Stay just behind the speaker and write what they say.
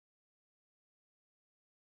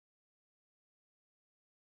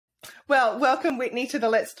Well, welcome, Whitney, to the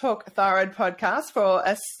Let's Talk Thyroid podcast for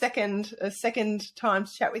a second time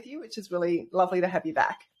to chat with you, which is really lovely to have you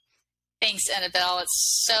back. Thanks, Annabelle.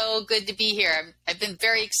 It's so good to be here. I've been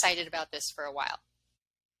very excited about this for a while.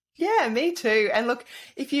 Yeah, me too. And look,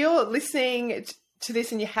 if you're listening to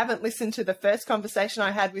this and you haven't listened to the first conversation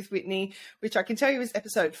I had with Whitney, which I can tell you is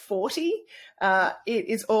episode 40, it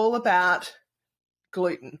is all about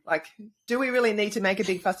gluten. Like, do we really need to make a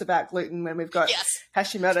big fuss about gluten when we've got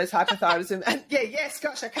Hashimoto's, hypothyroidism? And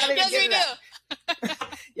gosh, I can't even get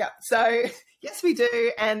that. Yeah, so yes, we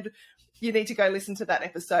do. And you need to go listen to that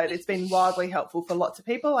episode. It's been wildly helpful for lots of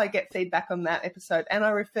people. I get feedback on that episode and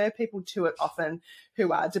I refer people to it often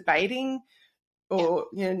who are debating or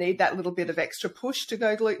need that little bit of extra push to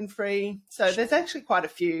go gluten-free. So there's actually quite a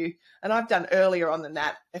few, and I've done earlier on than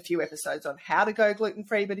that a few episodes on how to go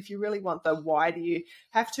gluten-free, but if you really want the why do you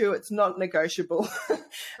have to, it's not negotiable,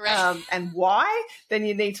 right. And why, then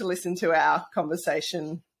you need to listen to our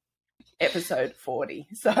conversation episode 40.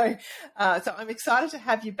 So I'm excited to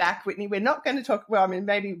have you back, Whitney. We're not going to talk,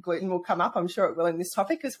 maybe gluten will come up, I'm sure it will in this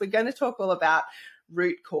topic, because we're going to talk all about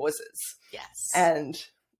root causes. Yes. And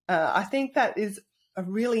I think that is a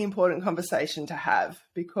really important conversation to have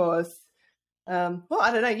because, I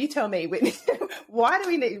don't know, you tell me, Whitney, why do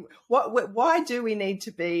we need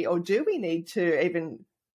to be, or do we need to even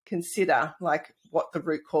consider like what the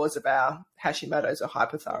root cause of our Hashimoto's or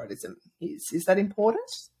hypothyroidism is? Is that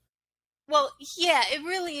important? Well, yeah, it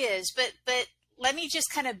really is. But let me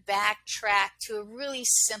just kind of backtrack to a really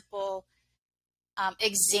simple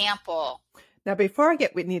example. Now, before I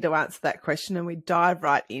get Whitney to answer that question and we dive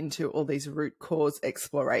right into all these root cause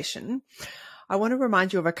exploration, I want to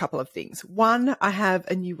remind you of a couple of things. One, I have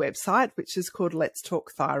a new website, which is called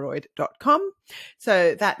letstalkthyroid.com.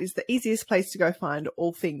 So that is the easiest place to go find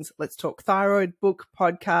all things Let's Talk Thyroid, book,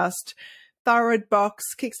 podcast, thyroid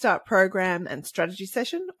box, Kickstart program, and strategy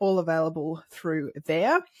session, all available through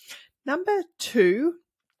there. Number two,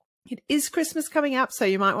 it is Christmas coming up, so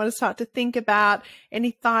you might want to start to think about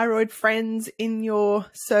any thyroid friends in your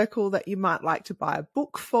circle that you might like to buy a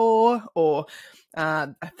book for, or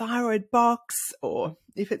a thyroid box, or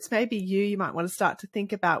if it's maybe you might want to start to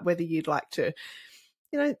think about whether you'd like to,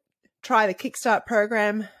 try the Kickstart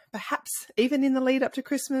program, perhaps even in the lead up to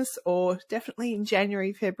Christmas, or definitely in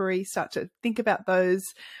January, February, start to think about those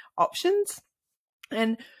options.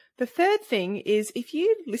 And the third thing is, if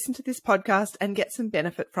you listen to this podcast and get some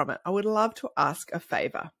benefit from it, I would love to ask a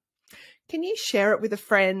favor. Can you share it with a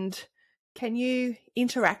friend? Can you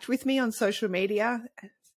interact with me on social media?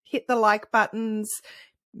 Hit the like buttons,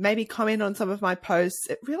 maybe comment on some of my posts.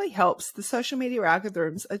 It really helps. The social media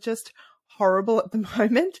algorithms are just horrible at the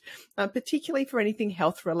moment, particularly for anything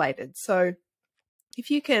health related. So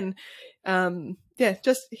if you can,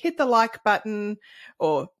 just hit the like button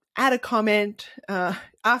or add a comment,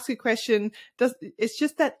 ask a question. It's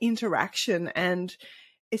just that interaction, and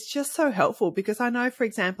it's just so helpful because I know, for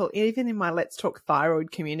example, even in my Let's Talk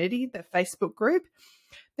Thyroid community, the Facebook group,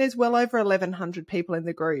 there's well over 1,100 people in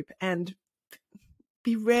the group, and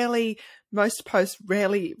most posts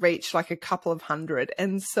rarely reach like a couple of hundred.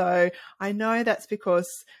 And so I know that's because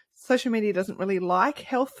social media doesn't really like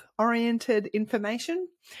health-oriented information.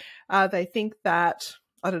 They think that,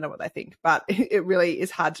 I don't know what they think, but it really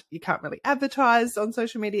is hard. You can't really advertise on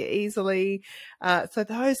social media easily. So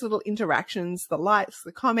those little interactions, the likes,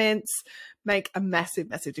 the comments make a massive,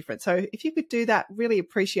 massive difference. So if you could do that, really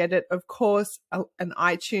appreciate it. Of course, an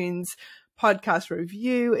iTunes podcast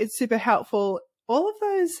review is super helpful. All of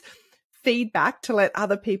those feedback to let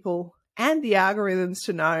other people and the algorithms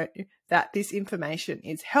to know that this information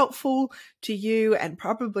is helpful to you and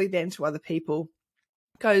probably then to other people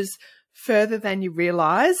goes further than you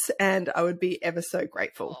realize, and I would be ever so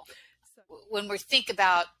grateful. When we think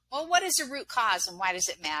about, well, what is the root cause and why does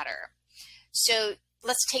it matter? So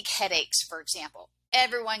let's take headaches, for example.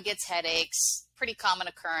 Everyone gets headaches, pretty common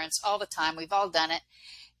occurrence all the time. We've all done it.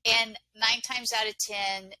 And 9 times out of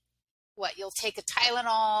 10, you'll take a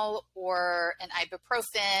Tylenol or an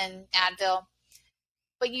ibuprofen, Advil,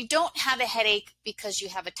 but you don't have a headache because you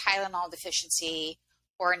have a Tylenol deficiency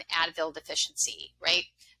or an Advil deficiency, right?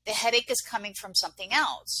 The headache is coming from something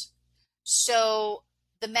else. So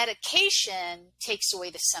the medication takes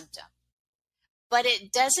away the symptom, but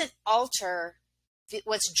it doesn't alter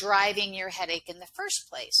what's driving your headache in the first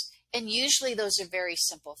place. And usually those are very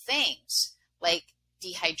simple things like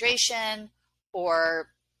dehydration or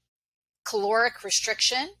caloric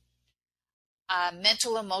restriction,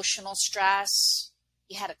 mental emotional stress,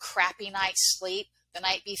 you had a crappy night's sleep the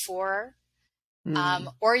night before,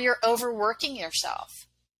 or you're overworking yourself.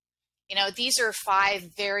 These are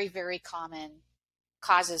 5 very, very common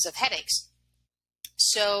causes of headaches.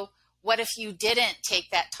 So what if you didn't take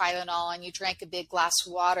that Tylenol and you drank a big glass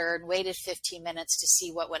of water and waited 15 minutes to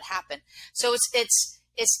see what would happen? So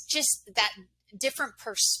it's just that different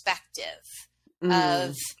perspective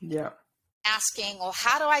of asking, well,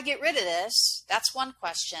 how do I get rid of this? That's one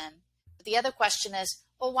question. But the other question is,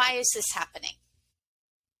 well, why is this happening?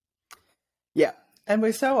 Yeah. And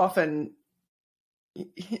we're so often, I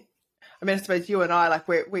mean, I suppose you and I, like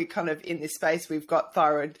we kind of in this space, we've got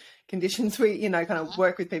thyroid conditions. We, kind of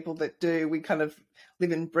work with people that do, we kind of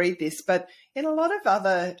live and breathe this, but in a lot of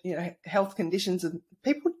other, health conditions,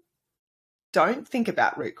 people don't think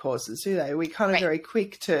about root causes, do they? We kind of very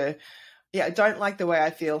quick to, I don't like the way I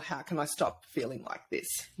feel. How can I stop feeling like this,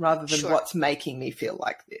 rather than what's making me feel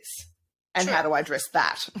like this? And how do I address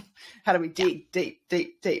that? How do we dig deep?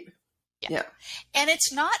 Yeah. And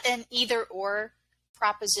it's not an either or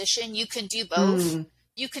proposition. You can do both.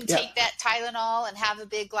 You can take that Tylenol and have a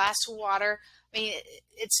big glass of water. I mean,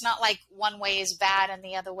 it's not like one way is bad and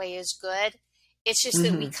the other way is good. It's just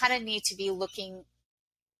that we kind of need to be looking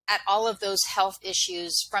at all of those health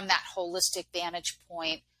issues from that holistic vantage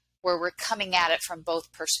point, where we're coming at it from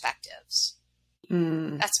both perspectives.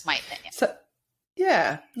 That's my opinion. So,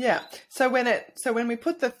 yeah. So when we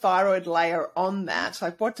put the thyroid layer on that,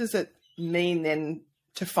 like, what does it mean then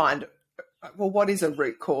to find, well, what is a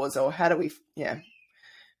root cause, or how do we,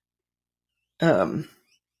 often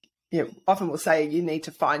we'll say you need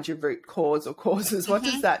to find your root cause or causes. What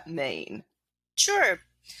does that mean? Sure.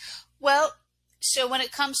 Well, so when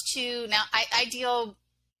it comes to, now I deal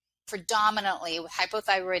predominantly with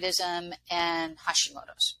hypothyroidism and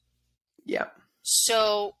Hashimoto's. Yeah.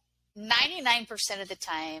 So 99% of the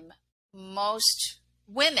time, most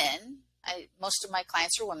women, most of my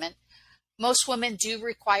clients are women, most women do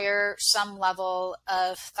require some level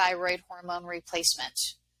of thyroid hormone replacement.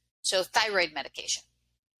 So thyroid medication.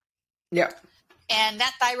 Yeah. And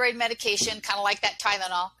that thyroid medication, kind of like that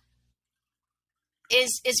Tylenol,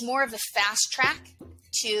 is more of a fast track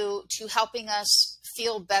to helping us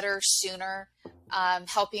feel better sooner,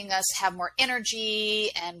 helping us have more energy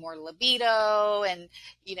and more libido and,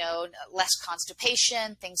 less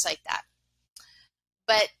constipation, things like that.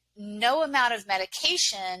 But no amount of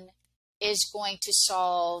medication is going to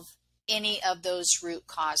solve any of those root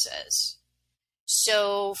causes.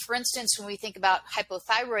 So, for instance, when we think about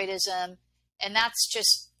hypothyroidism, and that's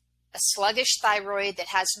just a sluggish thyroid that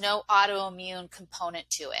has no autoimmune component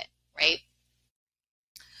to it, right?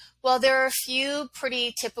 Well, there are a few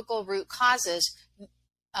pretty typical root causes.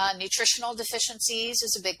 Nutritional deficiencies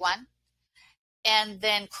is a big one. And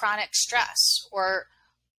then chronic stress, or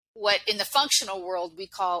what in the functional world we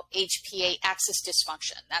call HPA axis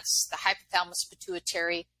dysfunction. That's the hypothalamus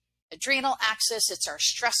pituitary adrenal axis. It's our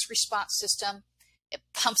stress response system. It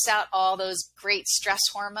pumps out all those great stress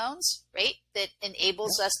hormones, right? That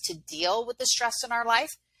enables us to deal with the stress in our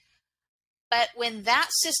life. But when that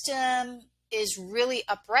system is really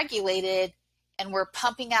upregulated and we're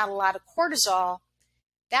pumping out a lot of cortisol,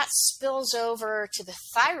 that spills over to the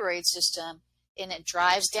thyroid system, and it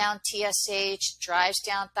drives down TSH, drives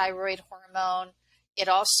down thyroid hormone. It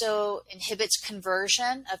also inhibits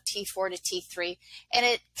conversion of T4 to T3, and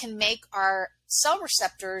it can make our cell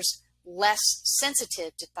receptors less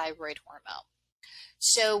sensitive to thyroid hormone.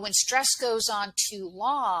 So when stress goes on too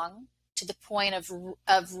long, to the point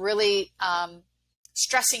of really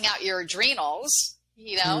stressing out your adrenals,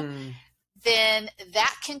 then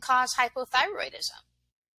that can cause hypothyroidism.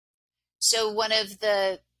 So one of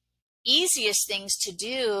the easiest things to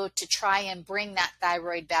do to try and bring that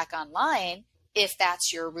thyroid back online, if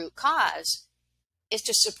that's your root cause, is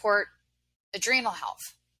to support adrenal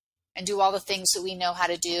health and do all the things that we know how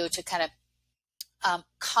to do to kind of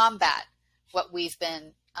combat what we've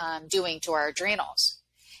been doing to our adrenals.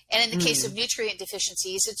 And in the case of nutrient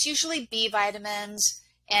deficiencies, it's usually B vitamins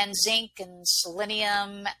and zinc and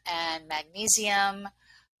selenium and magnesium.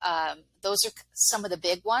 Those are some of the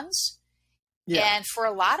big ones. Yeah. And for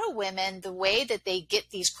a lot of women, the way that they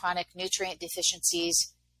get these chronic nutrient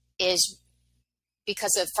deficiencies is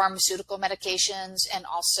because of pharmaceutical medications and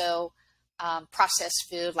also processed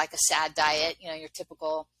food, like a SAD diet, your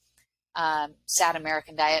typical SAD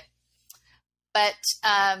American diet. But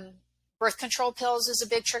birth control pills is a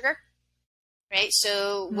big trigger, right?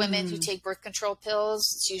 So women who take birth control pills,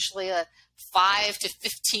 it's usually a 5 to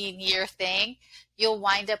 15-year thing. You'll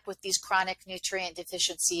wind up with these chronic nutrient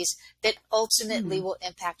deficiencies that ultimately will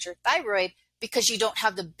impact your thyroid, because you don't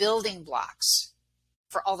have the building blocks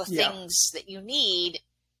for all the things that you need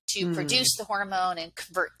to produce the hormone and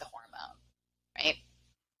convert the hormone, right?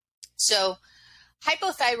 So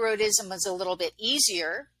hypothyroidism is a little bit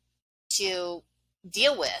easier to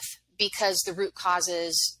deal with, because the root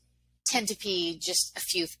causes tend to be just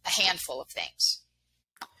a handful of things.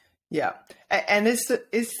 Yeah. And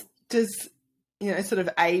does, sort of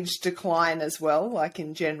age decline as well, like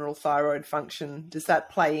in general thyroid function, does that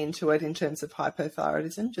play into it in terms of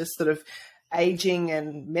hypothyroidism? Just sort of aging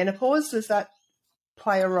and menopause, does that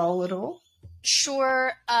play a role at all?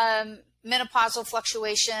 Sure. Menopausal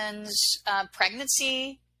fluctuations,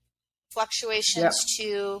 pregnancy fluctuations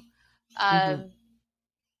too.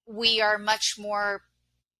 We are much more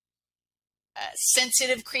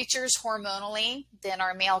sensitive creatures hormonally than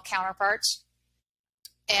our male counterparts.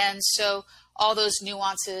 And so all those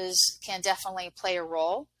nuances can definitely play a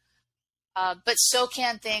role. But so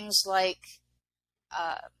can things like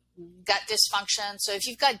gut dysfunction. So if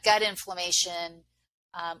you've got gut inflammation,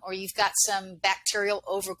 or you've got some bacterial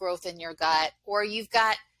overgrowth in your gut, or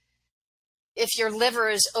if your liver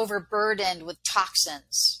is overburdened with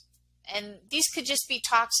toxins, and these could just be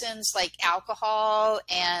toxins like alcohol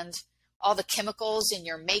and all the chemicals in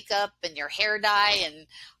your makeup and your hair dye and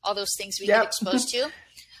all those things we get exposed to.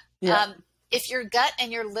 If your gut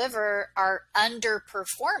and your liver are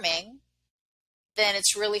underperforming, then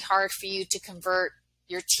it's really hard for you to convert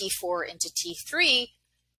your T4 into T3,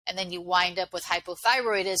 and then you wind up with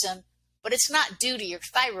hypothyroidism. But it's not due to your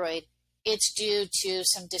thyroid. It's due to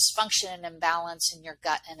some dysfunction and imbalance in your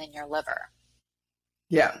gut and in your liver.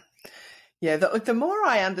 Yeah. Yeah. The more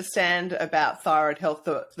I understand about thyroid health,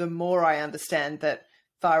 the more I understand that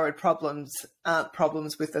thyroid problems aren't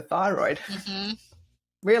problems with the thyroid.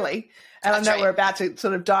 Really. And I know we're about to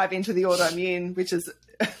sort of dive into the autoimmune, which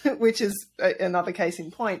is another case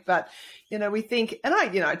in point. But, we think, and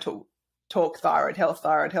I talk thyroid health,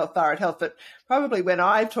 but probably when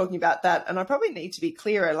I'm talking about that, and I probably need to be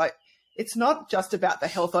clearer, like, it's not just about the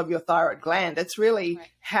health of your thyroid gland. It's really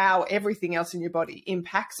how everything else in your body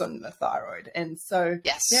impacts on the thyroid. And so,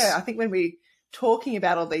 I think when we're talking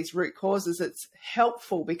about all these root causes, it's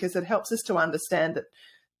helpful because it helps us to understand that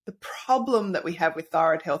the problem that we have with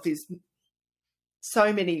thyroid health is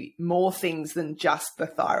so many more things than just the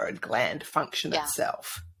thyroid gland function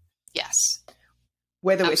itself. Yes.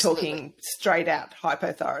 Whether we're talking straight out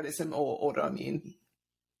hypothyroidism or autoimmune,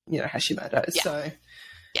 Hashimoto's. Yeah. So,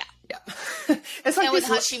 it's like with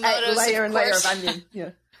Hashimoto's, layer and layer of onion.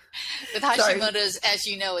 Yeah. With Hashimoto's, as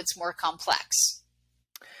you know, it's more complex.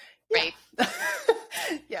 Right.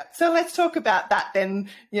 Yeah. So let's talk about that then.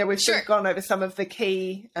 We've sort of gone over some of the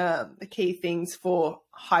key things for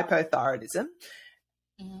hypothyroidism.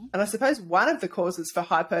 And I suppose one of the causes for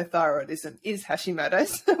hypothyroidism is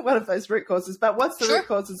Hashimoto's, one of those root causes. But what's the root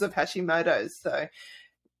causes of Hashimoto's? So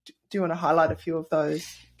do you want to highlight a few of those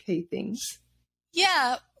key things?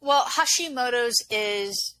 Yeah. Well, Hashimoto's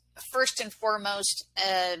is first and foremost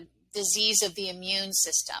a disease of the immune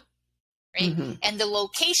system. Right. And the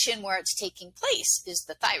location where it's taking place is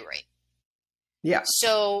the thyroid. Yeah.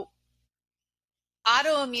 So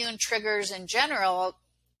autoimmune triggers in general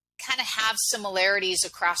kind of have similarities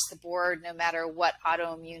across the board, no matter what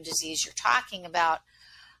autoimmune disease you're talking about.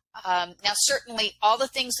 Now, certainly all the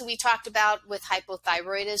things that we talked about with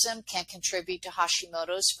hypothyroidism can contribute to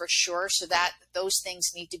Hashimoto's for sure. So that those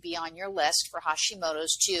things need to be on your list for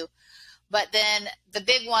Hashimoto's too. But then the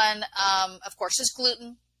big one, of course, is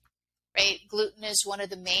gluten. Right? Gluten is one of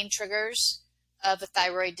the main triggers of a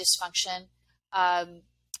thyroid dysfunction, and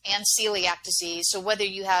celiac disease. So whether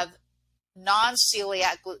you have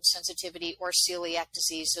non-celiac gluten sensitivity or celiac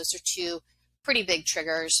disease, those are two pretty big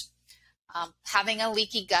triggers. Having a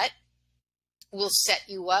leaky gut will set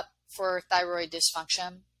you up for thyroid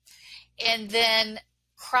dysfunction. And then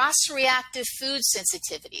cross-reactive food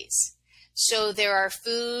sensitivities. So there are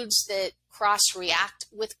foods that cross-react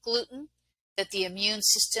with gluten that the immune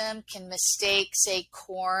system can mistake, say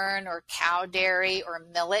corn or cow dairy or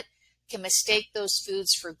millet, can mistake those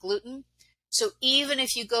foods for gluten. So even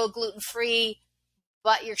if you go gluten-free,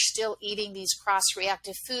 but you're still eating these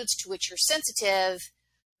cross-reactive foods to which you're sensitive,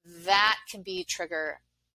 that can be a trigger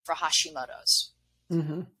for Hashimoto's.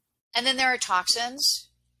 And then there are toxins,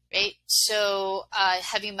 right? So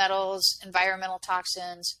heavy metals, environmental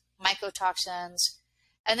toxins, mycotoxins,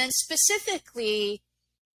 and then specifically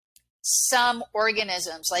some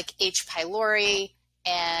organisms like H. pylori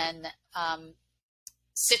and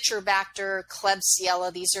Citrobacter,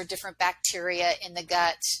 Klebsiella. These are different bacteria in the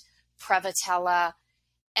gut, Prevotella,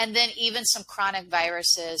 and then even some chronic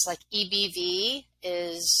viruses like EBV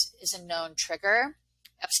is a known trigger,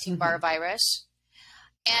 Epstein-Barr virus.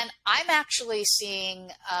 And I'm actually seeing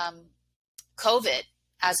COVID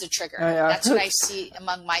as a trigger. That's what I see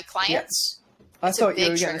among my clients. I thought you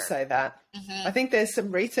were going to say that. Mm-hmm. I think there's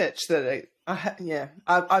some research that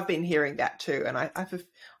I've been hearing that too, and I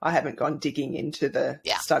haven't gone digging into the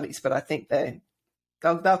studies, but I think they'll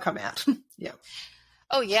come out. Yeah.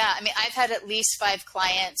 Oh yeah. I mean, I've had at least 5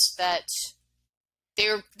 clients that they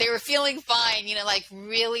were feeling fine, you know, like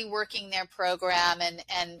really working their program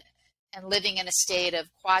and living in a state of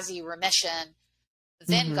quasi remission,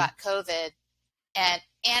 then got COVID, and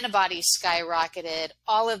antibodies skyrocketed.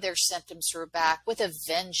 All of their symptoms were back with a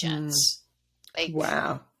vengeance. Like,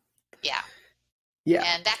 wow. Yeah. Yeah.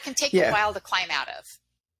 And that can take a while to climb out of.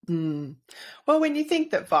 Well, when you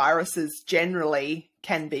think that viruses generally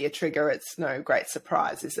can be a trigger, it's no great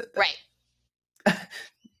surprise, is it? Right.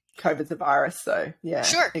 COVID's a virus, so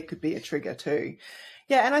Sure. it could be a trigger too.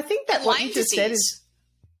 Yeah, and I think that and what Lyme you just disease. said is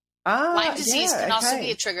Lyme disease can also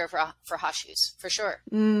be a trigger for Hashis, for sure.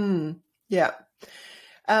 Yeah.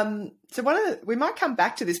 So we might come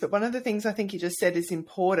back to this, but one of the things I think you just said is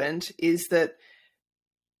important is that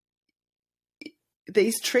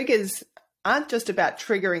these triggers aren't just about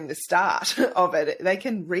triggering the start of it. They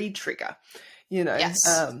can re-trigger, you know. Yes.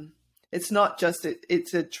 It's not just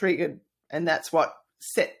it's a trigger, and that's what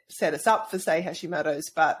set us up for, say,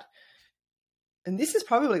 Hashimoto's, and this is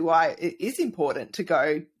probably why it is important to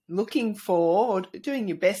go looking for or doing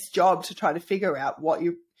your best job to try to figure out what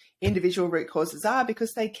your individual root causes are,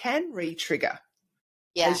 because they can re-trigger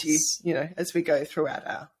as as we go throughout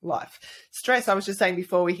our life. Stress, I was just saying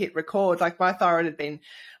before we hit record, like my thyroid had been,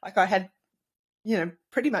 like I had,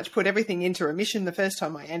 pretty much put everything into remission the first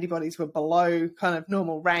time my antibodies were below kind of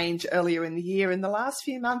normal range earlier in the year. In the last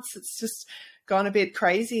few months, it's just gone a bit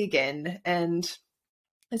crazy again. And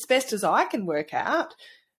as best as I can work out,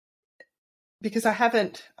 because I had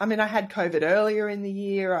COVID earlier in the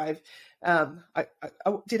year. I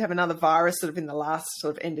did have another virus sort of in the last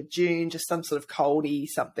sort of end of June, just some sort of coldy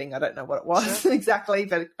something. I don't know what it was exactly,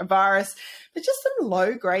 but a virus, but just some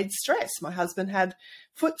low grade stress. My husband had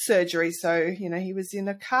foot surgery. So, he was in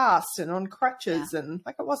a cast and on crutches and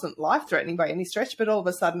like it wasn't life threatening by any stretch, but all of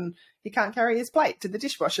a sudden he can't carry his plate to the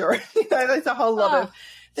dishwasher. There's a whole lot of,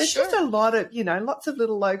 there's just a lot of, lots of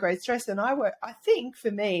little low grade stress. And I think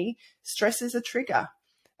for me, stress is a trigger.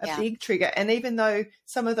 A big trigger. And even though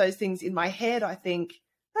some of those things in my head, I think,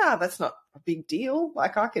 that's not a big deal.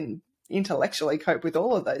 Like I can intellectually cope with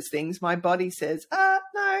all of those things. My body says,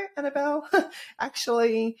 no, Annabelle,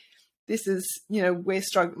 actually, this is, we're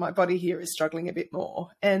struggling. My body here is struggling a bit more.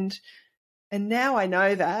 And now I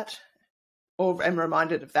know that, or am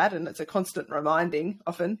reminded of that. And it's a constant reminding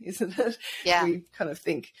often, isn't it? Yeah. We kind of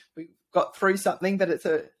think we got through something, but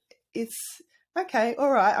it's okay.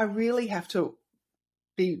 All right. I really have to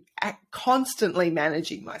be constantly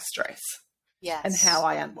managing my stress and how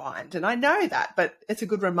I unwind. And I know that, but it's a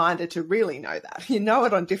good reminder to really know that. You know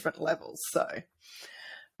it on different levels. So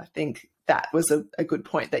I think that was a good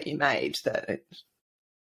point that you made, that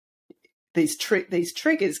these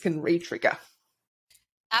triggers can re-trigger.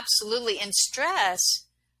 Absolutely. And stress,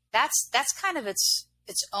 that's kind of its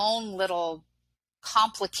own little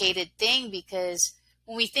complicated thing, because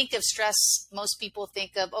when we think of stress, most people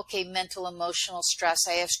think of, okay, mental, emotional stress.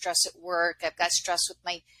 I have stress at work. I've got stress with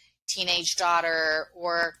my teenage daughter,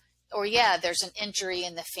 or there's an injury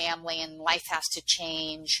in the family and life has to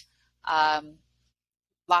change,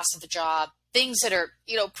 loss of a job, things that are,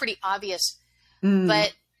 pretty obvious.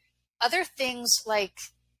 But other things like,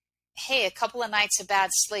 hey, a couple of nights of bad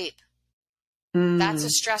sleep, that's a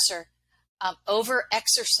stressor. Over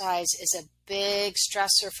exercise is a big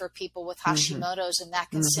stressor for people with Hashimoto's, and that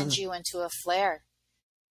can send you into a flare.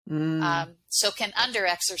 So can under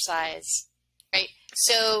exercise, right?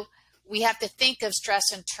 So we have to think of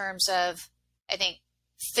stress in terms of, I think,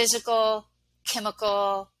 physical,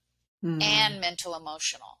 chemical, and mental,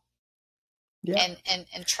 emotional. Yeah.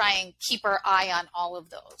 And try and keep our eye on all of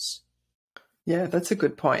those. Yeah, that's a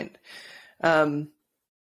good point. I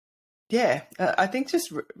think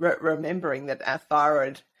just remembering that our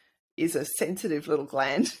thyroid is a sensitive little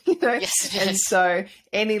gland, Yes, it is. And so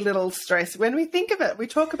any little stress, when we think of it, we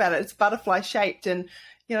talk about it, it's butterfly shaped. And,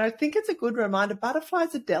 I think it's a good reminder,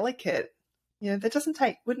 butterflies are delicate.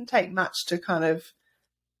 That wouldn't take much to kind of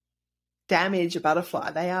damage a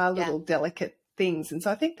butterfly. They are little delicate things. And so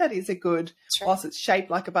I think that is a good, whilst it's shaped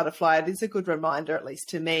like a butterfly, it is a good reminder, at least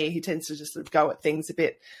to me, who tends to just sort of go at things a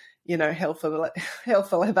bit, hell for leather,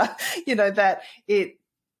 that it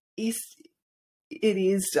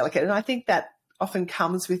is delicate. And I think that often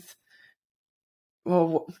comes with,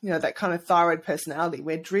 that kind of thyroid personality.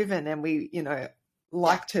 We're driven and we,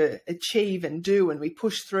 like to achieve and do, and we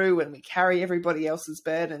push through and we carry everybody else's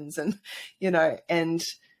burdens, and, and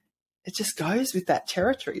it just goes with that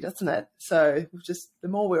territory, doesn't it? So just the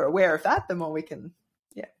more we're aware of that, the more we can,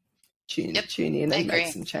 tune in and make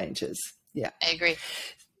some changes. Yeah. I agree.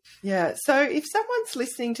 Yeah. So if someone's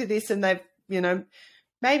listening to this and they've,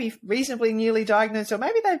 maybe reasonably newly diagnosed, or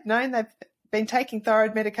maybe they've known they've been taking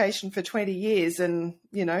thyroid medication for 20 years and,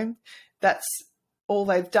 that's all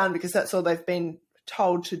they've done because that's all they've been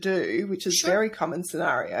told to do, which is a very common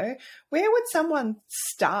scenario, where would someone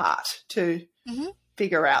start to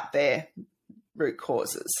figure out their root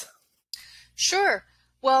causes? Sure.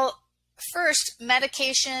 Well, first,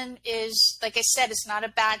 medication is, like I said, it's not a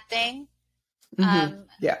bad thing.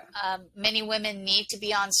 Many women need to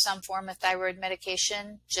be on some form of thyroid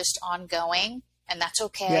medication, just ongoing, and that's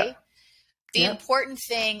okay. The important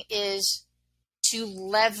thing is to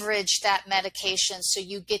leverage that medication so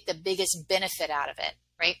you get the biggest benefit out of it,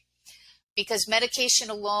 right? Because medication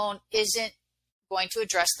alone isn't going to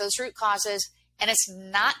address those root causes, and it's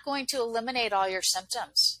not going to eliminate all your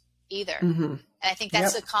symptoms either. And I think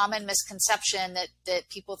that's a common misconception that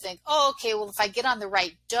people think, oh, okay, well, if I get on the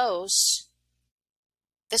right dose,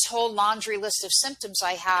 this whole laundry list of symptoms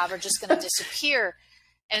I have are just going to disappear.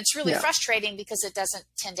 And it's really frustrating because it doesn't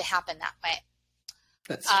tend to happen that way.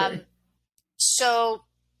 That's true. So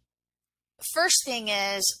first thing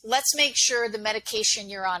is, let's make sure the medication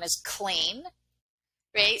you're on is clean,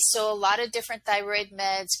 right? So a lot of different thyroid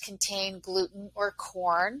meds contain gluten or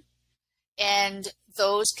corn, and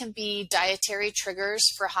those can be dietary triggers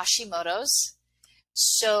for Hashimoto's.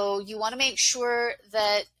 So you want to make sure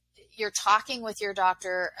that you're talking with your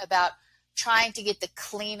doctor about trying to get the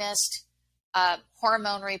cleanest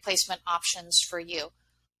hormone replacement options for you.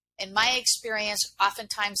 In my experience,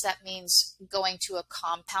 oftentimes that means going to a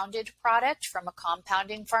compounded product from a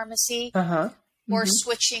compounding pharmacy or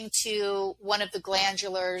switching to one of the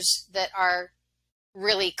glandulars that are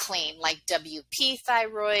really clean, like WP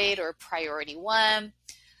Thyroid or Priority One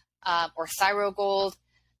or Thyrogold.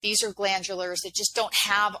 These are glandulars that just don't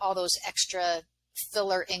have all those extra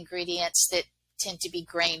filler ingredients that tend to be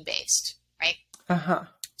grain-based, right?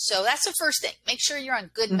 So that's the first thing. Make sure you're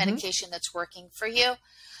on good medication that's working for you.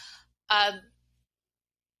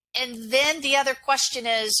 And then the other question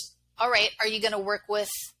is, all right, are you going to work with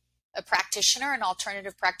a practitioner, an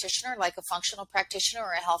alternative practitioner, like a functional practitioner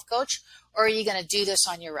or a health coach, or are you going to do this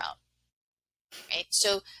on your own? Right?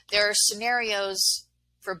 So there are scenarios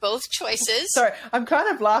for both choices. Sorry, I'm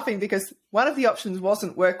kind of laughing because one of the options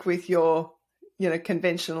wasn't work with your,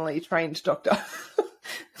 conventionally trained doctor.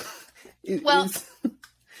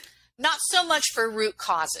 Not so much for root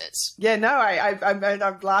causes. Yeah, no,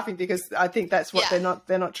 I'm laughing because I think that's what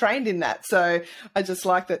they're not trained in that. So I just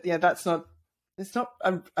like that. Yeah, it's not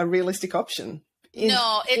a realistic option. In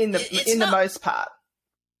the most part.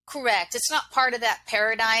 Correct. It's not part of that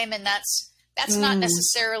paradigm, and that's not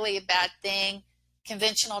necessarily a bad thing.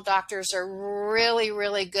 Conventional doctors are really,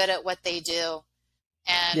 really good at what they do,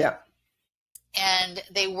 and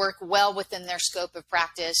they work well within their scope of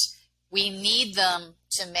practice. We need them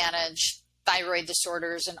to manage thyroid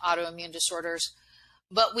disorders and autoimmune disorders,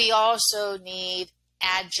 but we also need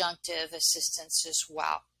adjunctive assistance as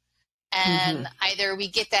well. And either we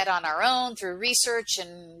get that on our own through research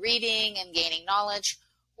and reading and gaining knowledge,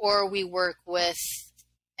 or we work with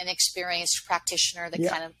an experienced practitioner that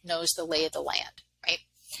kind of knows the lay of the land, right?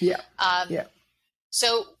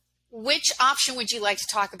 So which option would you like to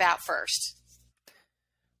talk about first?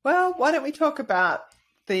 Well, why don't we talk about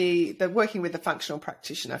the working with the functional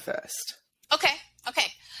practitioner first? Okay.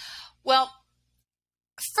 Well,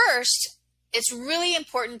 first, it's really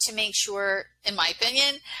important to make sure, in my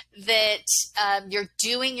opinion, that you're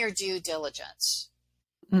doing your due diligence.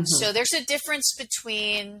 So there's a difference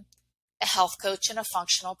between a health coach and a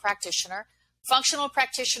functional practitioner. Functional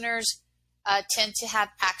practitioners tend to have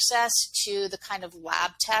access to the kind of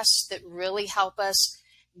lab tests that really help us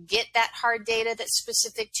get that hard data that's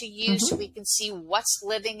specific to you, so we can see what's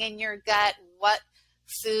living in your gut, what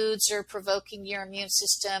foods are provoking your immune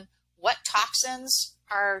system, what toxins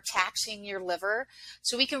are taxing your liver.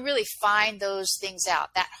 So we can really find those things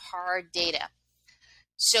out, that hard data.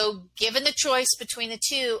 So given the choice between the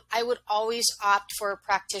two, I would always opt for a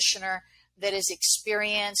practitioner that is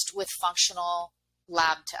experienced with functional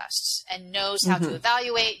lab tests and knows how to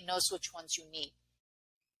evaluate, knows which ones you need.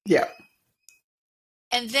 Yeah.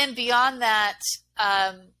 And then beyond that,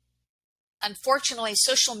 unfortunately,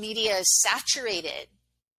 social media is saturated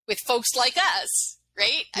with folks like us,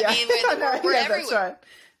 right? Yeah. I mean, we're everywhere. That's right.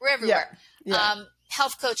 We're everywhere. Yeah.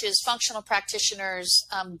 Health coaches, functional practitioners,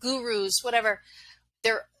 gurus, whatever.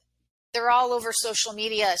 They're all over social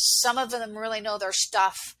media. Some of them really know their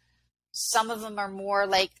stuff. Some of them are more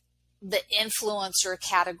like the influencer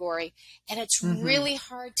category, and it's really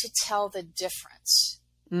hard to tell the difference.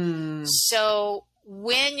 So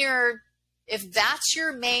if that's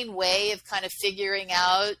your main way of kind of figuring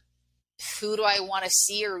out who do I want to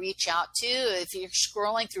see or reach out to, if you're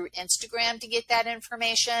scrolling through Instagram to get that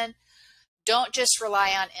information, don't just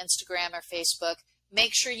rely on Instagram or Facebook.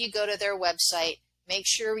 Make sure you go to their website. Make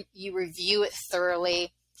sure you review it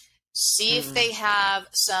thoroughly. See if they have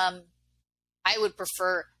some, I would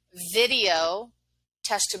prefer video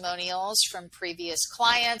testimonials from previous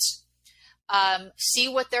clients. See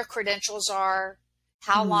what their credentials are.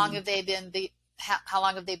 How long have they been how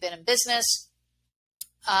long have they been in business?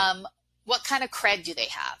 What kind of cred do they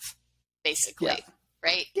have, basically,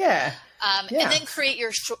 right? Yeah. And then create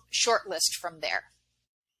your short list from there.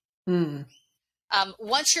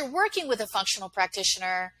 Once you're working with a functional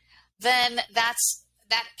practitioner, then that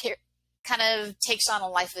kind of takes on a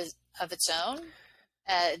life of its own.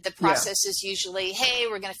 The process is usually, hey,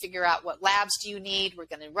 we're going to figure out what labs do you need. We're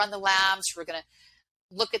going to run the labs. We're going to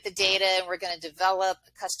look at the data, and we're going to develop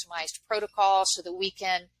a customized protocol so that we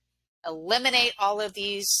can eliminate all of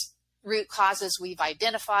these root causes we've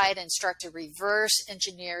identified and start to reverse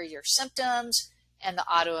engineer your symptoms and the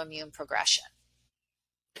autoimmune progression.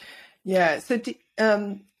 Yeah. So do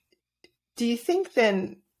you think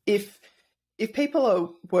then if people are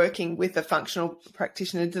working with a functional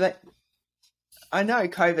practitioner, I know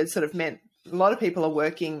COVID sort of meant a lot of people are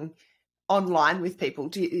working online with people.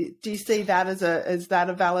 Do you see that as that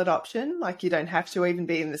a valid option? Like, you don't have to even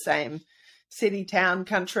be in the same city, town,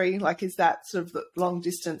 country. Like, is that sort of long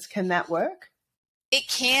distance? Can that work? It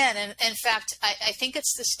can. And in fact, I think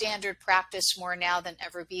it's the standard practice more now than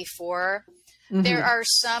ever before. There are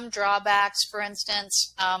some drawbacks. For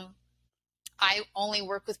instance, I only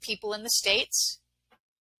work with people in the States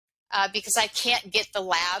because I can't get the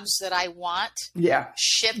labs that I want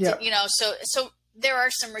shipped. So there are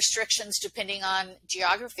some restrictions depending on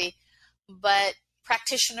geography, but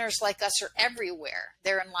practitioners like us are everywhere.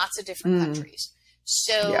 They're in lots of different countries.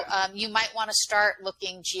 So you might want to start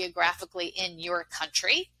looking geographically in your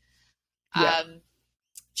country,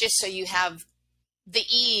 just so you have the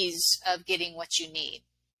ease of getting what you need.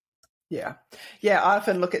 Yeah. I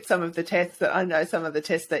often look at some of the tests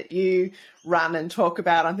that you run and talk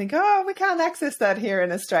about. I think, we can't access that here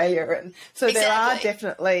in Australia. And so there are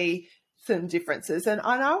definitely some differences. And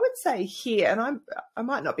I would say here, and I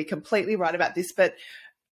might not be completely right about this, but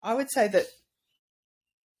I would say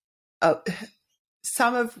that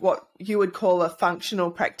some of what you would call a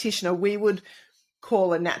functional practitioner, we would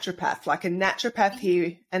call a naturopath. Like a naturopath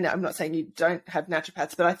here, and I'm not saying you don't have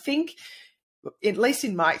naturopaths, but I think, at least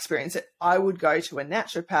in my experience, I would go to a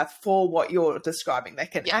naturopath for what you're describing. They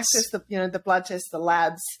can access the blood tests, the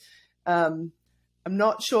labs. I'm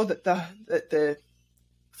not sure that the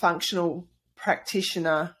functional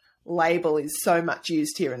practitioner label is so much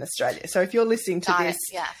used here in Australia. So if you're listening to this,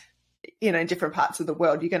 in different parts of the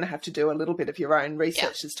world, you're going to have to do a little bit of your own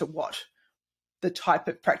research as to what the type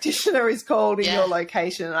of practitioner is called in your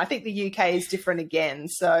location. And I think the UK is different again.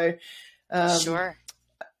 So, sure.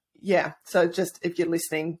 Yeah. So just, if you're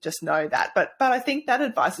listening, just know that. But I think that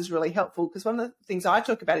advice is really helpful, because one of the things I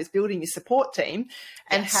talk about is building your support team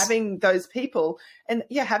and having those people, and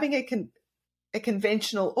having a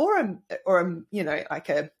conventional or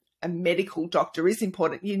a medical doctor is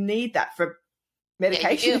important. You need that for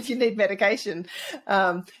medication. If you need medication,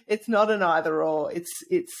 it's not an either or,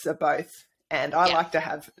 it's a both. And I like to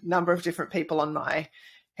have a number of different people on my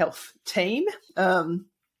health team. And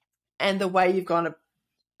the way you've gone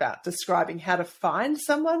about describing how to find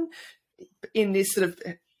someone in this sort of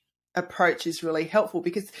approach is really helpful,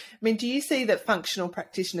 because, do you see that functional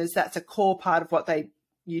practitioners, that's a core part of what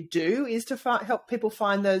you do, is to help people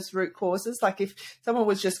find those root causes? Like, if someone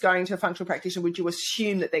was just going to a functional practitioner, would you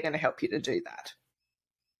assume that they're going to help you to do that?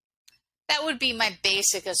 That would be my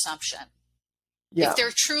basic assumption. If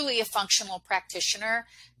they're truly a functional practitioner,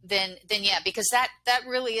 then because that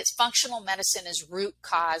really is, functional medicine is root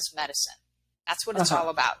cause medicine. That's what it's all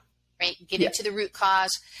about, right? Getting to the root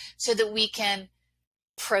cause so that we can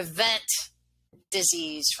prevent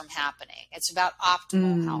disease from happening. It's about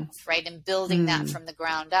optimal health, right? And building that from the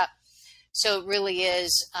ground up. So it really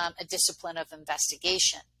is a discipline of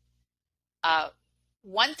investigation.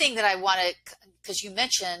 One thing that I want to, because you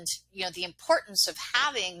mentioned, the importance of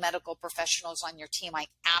having medical professionals on your team, I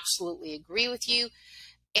absolutely agree with you.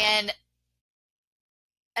 And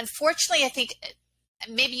unfortunately, I think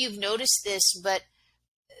maybe you've noticed this, but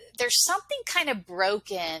there's something kind of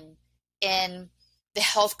broken in the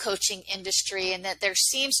health coaching industry, and that there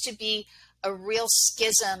seems to be a real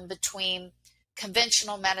schism between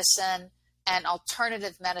conventional medicine, an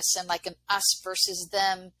alternative medicine, like an us versus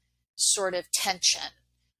them sort of tension,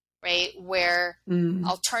 right? Where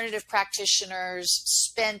alternative practitioners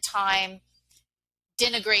spend time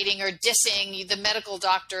denigrating or dissing the medical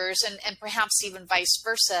doctors, and perhaps even vice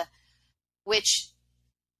versa, which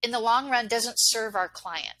in the long run doesn't serve our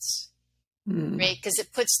clients, right? Because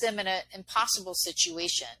it puts them in an impossible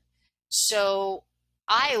situation. So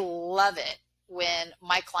I love it when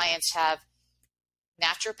my clients have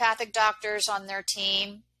naturopathic doctors on their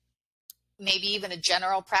team, maybe even a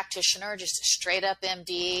general practitioner, just a straight up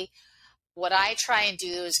MD. What I try and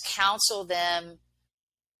do is counsel them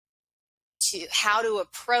to how to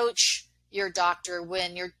approach your doctor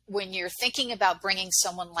when you're thinking about bringing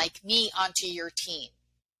someone like me onto your team,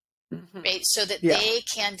 right? So that they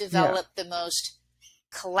can develop the most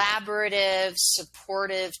collaborative,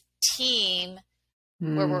 supportive team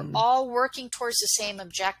where we're all working towards the same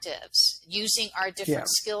objectives using our different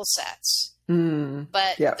skill sets.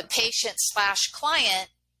 But the patient / client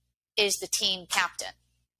is the team captain.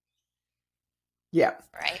 Yeah.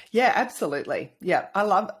 Right. Yeah, absolutely. Yeah. I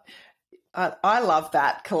love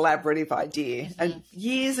that collaborative idea. And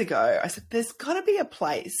years ago, I said, there's got to be a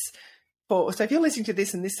place for, so if you're listening to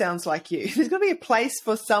this and this sounds like you, there's got to be a place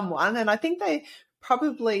for someone. And I think they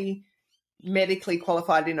probably medically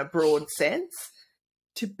qualified in a broad sense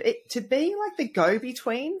to be like the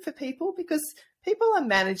go-between for people, because people are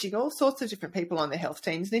managing all sorts of different people on their health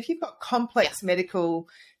teams. And if you've got complex medical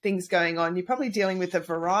things going on, you're probably dealing with a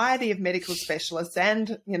variety of medical specialists.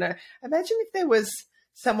 And, you know, imagine if there was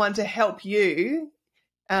someone to help you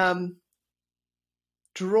draw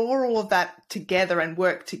all of that together and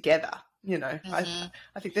work together. You know, I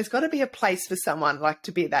think there's got to be a place for someone like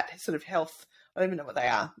to be that sort of health. I don't even know what they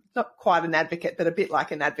are. Not quite an advocate, but a bit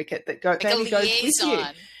like an advocate that goes with you.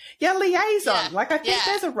 Yeah, liaison. Yeah. Like I think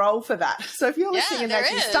there's a role for that. So if you're listening and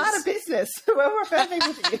actually start a business, we'll refer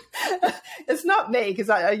people to you. It's not me because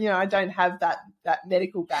I don't have that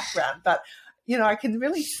medical background, but you know, I can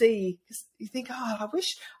really see. You think, oh,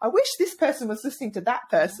 I wish this person was listening to that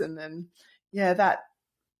person, and that.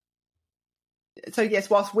 So yes,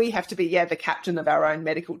 whilst we have to be the captain of our own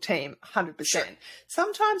medical team, 100%. Sure.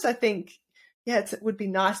 Sometimes I think it would be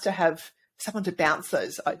nice to have someone to bounce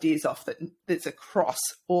those ideas off that's across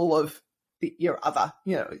all of your other,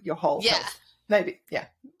 your whole health. Maybe,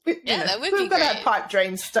 that would be great. We've got to have pipe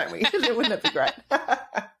dreams, don't we? Wouldn't that be great?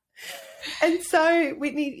 And so,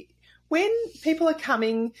 Whitney, when people are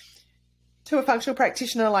coming to a functional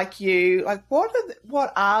practitioner like you, like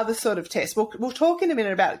what are the sort of tests? We'll talk in a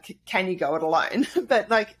minute about can you go it alone, but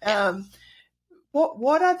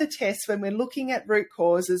what are the tests when we're looking at root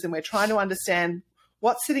causes and we're trying to understand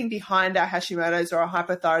what's sitting behind our Hashimoto's or our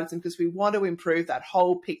hypothyroidism, because we want to improve that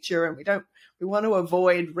whole picture and we want to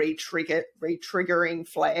avoid retriggering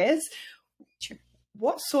flares. Sure.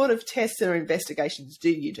 What sort of tests or investigations do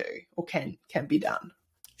you do or can be done?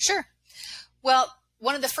 Sure. Well,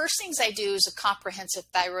 one of the first things I do is a comprehensive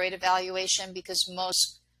thyroid evaluation, because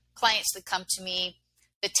most clients that come to me,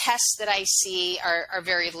 the tests that I see are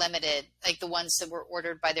very limited, like the ones that were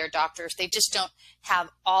ordered by their doctors. They just don't have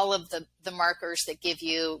all of the markers that give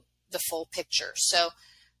you the full picture. So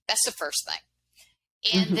that's the first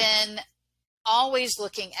thing. And then always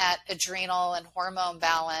looking at adrenal and hormone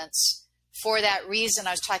balance. For that reason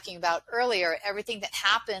I was talking about earlier, everything that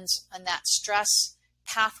happens in that stress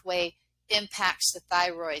pathway impacts the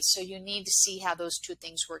thyroid. So you need to see how those two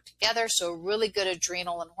things work together. So a really good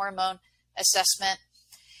adrenal and hormone assessment.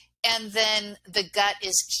 And then the gut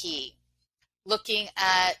is key. Looking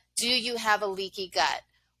at, do you have a leaky gut?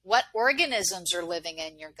 What organisms are living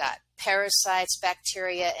in your gut? Parasites,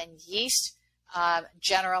 bacteria, and yeast,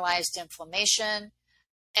 generalized inflammation.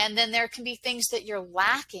 And then there can be things that you're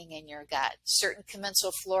lacking in your gut, certain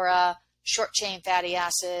commensal flora, short-chain fatty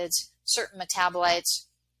acids, certain metabolites.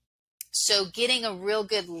 So getting a real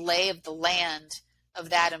good lay of the land of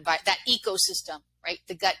that ecosystem, right?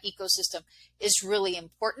 The gut ecosystem is really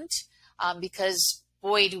important because,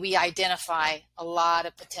 boy, do we identify a lot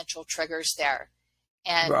of potential triggers there.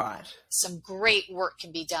 And some great work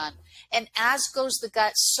can be done. And as goes the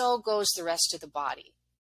gut, so goes the rest of the body,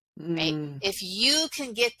 right? If you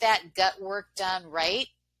can get that gut work done right,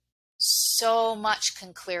 so much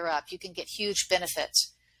can clear up. You can get huge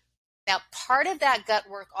benefits. Now, part of that gut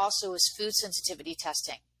work also is food sensitivity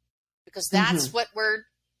testing, because that's what we're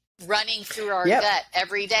running through our gut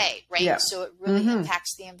every day, right? So it really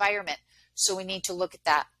impacts the environment. So we need to look at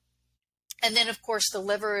that. And then, of course, the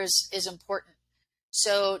liver is important.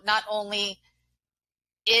 So not only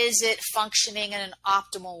is it functioning in an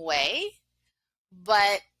optimal way,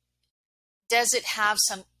 but does it have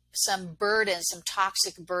some burden, some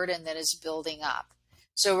toxic burden that is building up.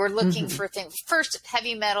 So we're looking for things, first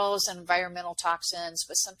heavy metals and environmental toxins,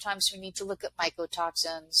 but sometimes we need to look at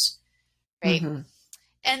mycotoxins, right?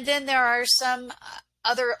 And then there are some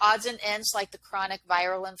other odds and ends like the chronic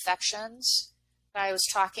viral infections that I was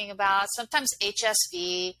talking about, sometimes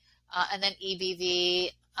HSV, and then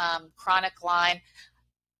EBV, chronic Lyme.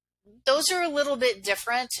 Those are a little bit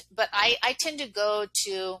different, but I tend to go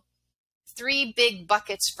to 3 big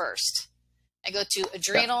buckets first. I go to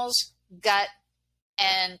adrenals, gut,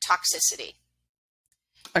 and toxicity.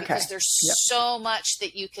 Okay. Because there's so much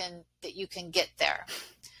that you can get there.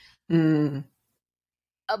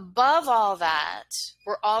 Above all that,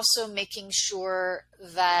 we're also making sure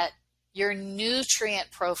that your nutrient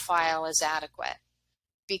profile is adequate.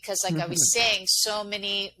 Because like I was saying, so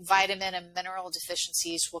many vitamin and mineral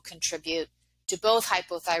deficiencies will contribute to both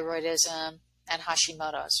hypothyroidism and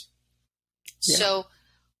Hashimoto's. So,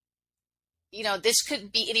 you know, this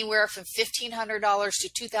could be anywhere from $1,500 to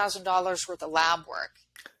 $2,000 worth of lab work.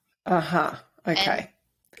 Okay.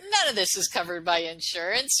 And none of this is covered by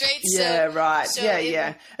insurance, right? Yeah, right. So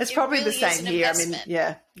it's probably really the same here. Investment.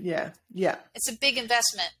 I mean, yeah. It's a big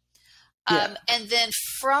investment. And then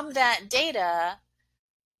from that data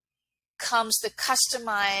comes the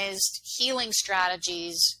customized healing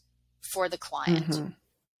strategies for the client.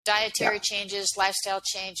 Dietary changes, lifestyle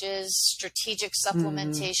changes, strategic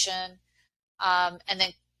supplementation, and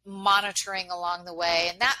then monitoring along the way.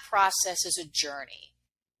 And that process is a journey,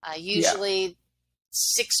 usually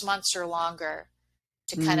 6 months or longer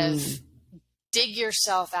to kind of dig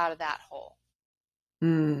yourself out of that hole.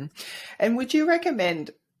 And would you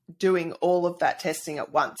recommend doing all of that testing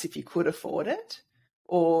at once if you could afford it?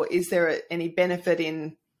 Or is there any benefit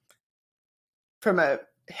from a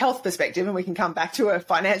health perspective, and we can come back to a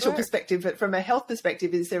financial perspective, but from a health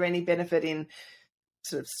perspective, is there any benefit in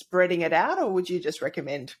sort of spreading it out, or would you just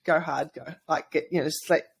recommend go hard,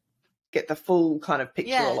 get the full kind of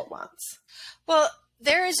picture all at once? Well,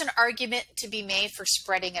 there is an argument to be made for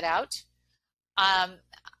spreading it out.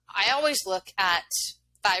 I always look at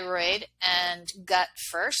thyroid and gut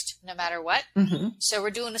first, no matter what. So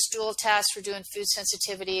we're doing a stool test, we're doing food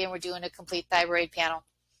sensitivity, and we're doing a complete thyroid panel.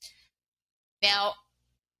 Now,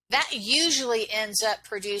 that usually ends up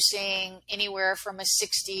producing anywhere from a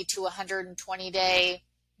 60 to 120-day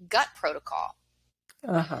gut protocol.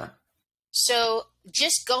 So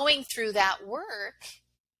just going through that work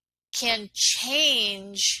can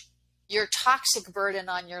change your toxic burden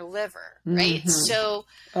on your liver, right? So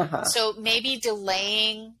maybe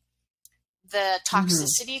delaying the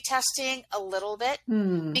toxicity testing a little bit,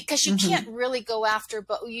 because you can't really go after,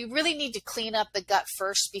 but you really need to clean up the gut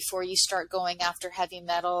first before you start going after heavy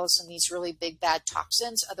metals and these really big bad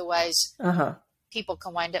toxins. Otherwise, people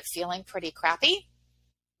can wind up feeling pretty crappy.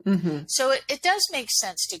 So it does make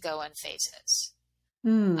sense to go in phases.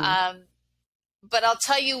 But I'll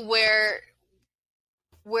tell you where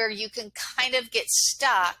you can kind of get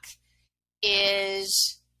stuck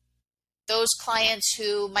is those clients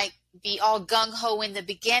who might be all gung-ho in the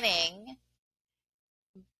beginning,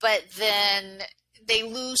 but then they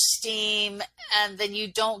lose steam and then you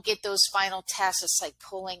don't get those final tests. It's like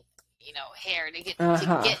pulling, hair to get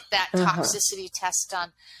that toxicity test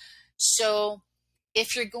done. So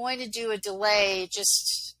if you're going to do a delay,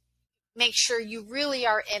 just make sure you really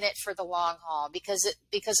are in it for the long haul, because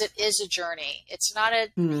it is a journey. It's not an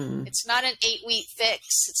 8-week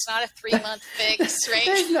fix. It's not a 3-month fix,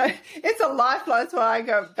 right? It's a lifestyle. That's why I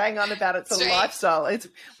go bang on about it. It's a lifestyle.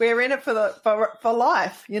 We're in it for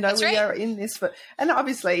life. We are in this and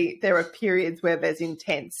obviously there are periods where there's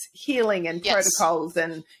intense healing and protocols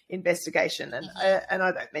and investigation. And and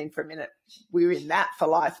I don't mean for a minute we're in that for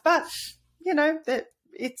life, but that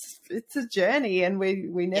it's a journey, and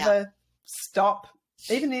we never stop,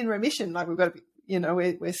 even in remission. Like we've got to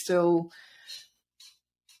be, we're still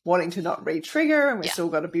wanting to not re-trigger, and we've still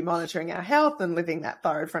got to be monitoring our health and living that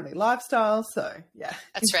thyroid-friendly lifestyle. So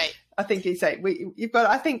that's right. I think you say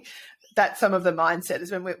I think that some of the mindset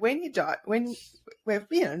is when we're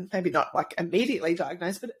maybe not like immediately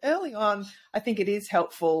diagnosed, but early on, I think it is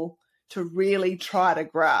helpful to really try to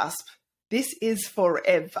grasp this is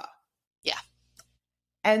forever.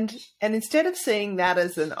 And instead of seeing that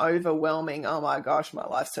as an overwhelming, oh my gosh, my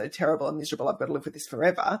life's so terrible and miserable, I've got to live with this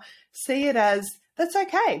forever, see it as, that's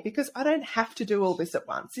okay, because I don't have to do all this at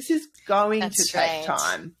once. This is going to take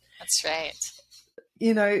time. That's right.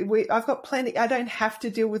 I've got plenty. I don't have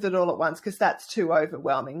to deal with it all at once because that's too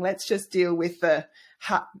overwhelming. Let's just deal with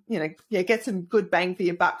get some good bang for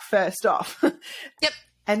your buck first off.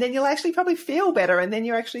 And then you'll actually probably feel better, and then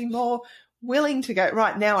you're actually more willing to go,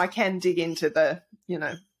 right, now I can dig into the,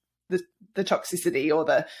 the toxicity or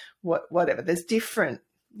the whatever. There's different.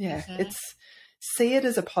 Yeah. It's see it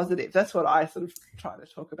as a positive. That's what I sort of try to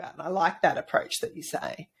talk about. And I like that approach that you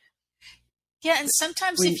say. Yeah. And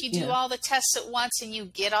sometimes if you do all the tests at once and you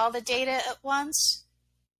get all the data at once,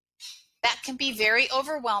 that can be very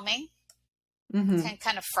overwhelming. Can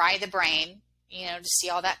kind of fry the brain, to see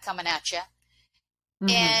all that coming at you.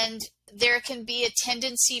 And there can be a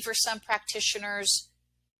tendency for some practitioners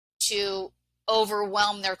to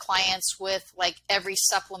overwhelm their clients with like every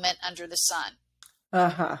supplement under the sun.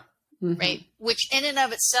 Right. Which in and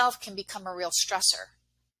of itself can become a real stressor.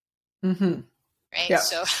 Right. Yep.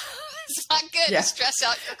 So it's not good to stress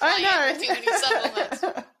out your client with too many supplements.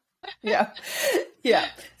 Yeah.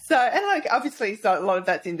 So, and like obviously, so a lot of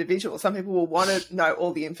that's individual. Some people will want to know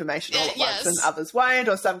all the information all at once, and others won't,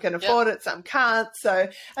 or some can afford it, some can't. So,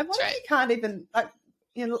 and what if you can't even, like,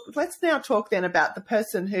 let's now talk then about the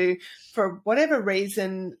person who, for whatever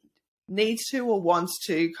reason, needs to or wants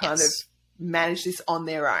to kind of manage this on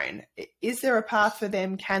their own. Is there a path for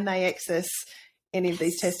them? Can they access any of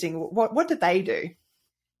these testing? What do they do?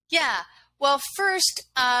 Yeah. Well, first,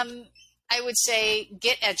 I would say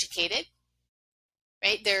get educated.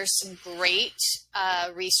 Right. There's some great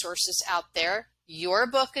resources out there. Your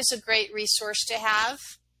book is a great resource to have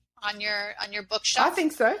on your bookshelf. I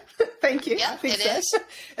think so. Thank you. Yeah, I think so. Is.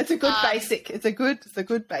 It's a good basic. It's a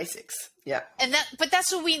good basics. Yeah. But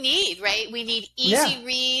that's what we need, right? We need easy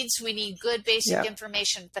reads. We need good basic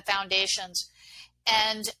information, the foundations.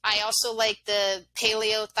 And I also like the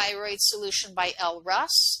Paleo Thyroid Solution by L.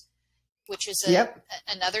 Russ, which is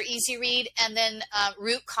another easy read. And then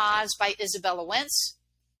Root Cause by Isabella Wentz.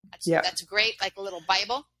 That's great, like a little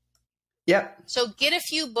Bible. Yep. So get a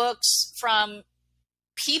few books from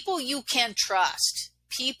people you can trust,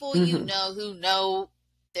 people you know who know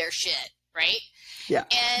their shit, right? Yeah.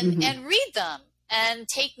 And read them and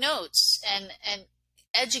take notes and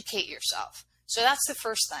educate yourself. So that's the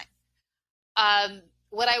first thing.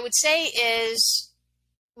 What I would say is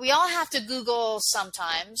we all have to Google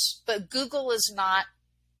sometimes, but Google is not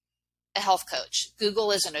a health coach.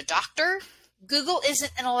 Google isn't a doctor. Google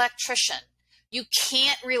isn't an electrician. You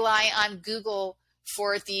can't rely on Google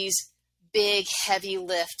for these big, heavy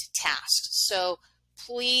lift tasks. So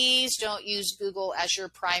please don't use Google as your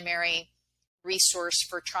primary resource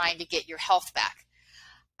for trying to get your health back.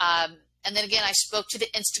 And then again, I spoke to the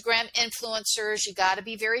Instagram influencers. You got to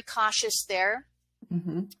be very cautious there.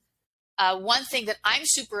 One thing that I'm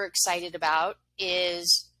super excited about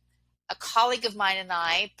is a colleague of mine and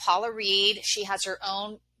I, Paula Reed. She has her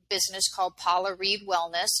own business called Paula Reed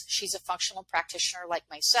Wellness. She's a functional practitioner like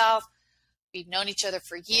myself. We've known each other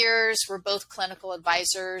for years. We're both clinical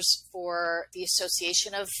advisors for the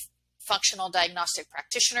Association of Functional Diagnostic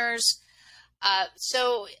Practitioners.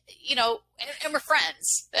 So, and we're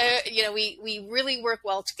friends. We really work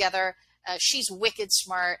well together. She's wicked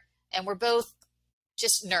smart, and we're both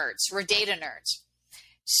just nerds. We're data nerds.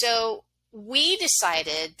 So we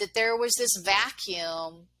decided that there was this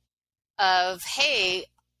vacuum of, hey,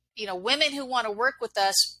 women who want to work with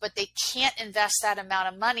us, but they can't invest that amount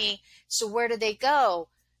of money. So where do they go?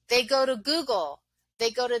 They go to Google.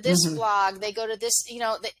 They go to this blog. They go to this,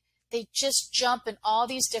 they just jump in all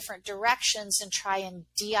these different directions and try and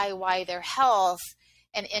DIY their health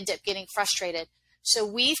and end up getting frustrated. So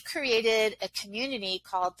we've created a community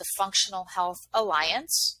called the Functional Health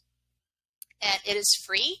Alliance, and it is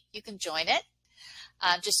free. You can join it.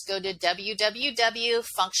 Just go to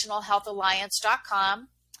www.functionalhealthalliance.com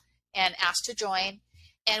and ask to join.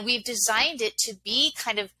 And we've designed it to be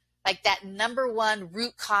kind of like that #1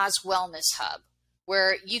 root cause wellness hub,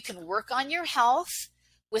 where you can work on your health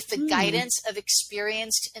with the guidance of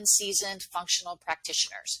experienced and seasoned functional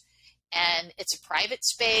practitioners. And it's a private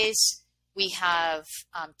space. We have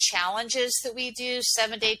challenges that we do,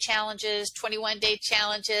 7-day challenges, 21-day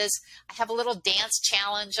challenges. I have a little dance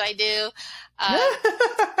challenge I do.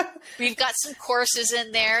 We've got some courses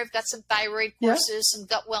in there. We've got some thyroid courses, some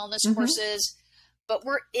gut wellness courses. But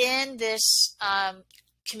we're in this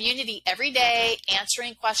community every day,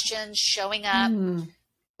 answering questions, showing up.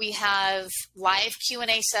 We have live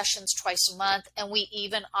Q&A sessions twice a month, and we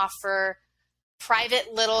even offer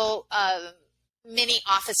private little mini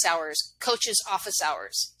office hours, coaches' office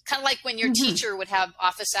hours, kind of like when your teacher would have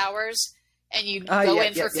office hours and you go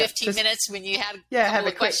in for 15 minutes when you had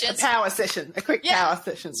a questions. A power session, a quick power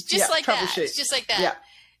session. Just like that. It's just like that. Yeah.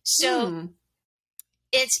 So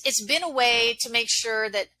it's been a way to make sure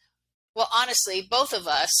that, well, honestly, both of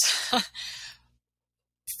us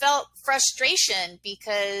felt frustration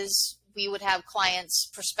because we would have clients,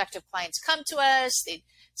 prospective clients come to us. They'd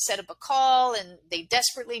set up a call and they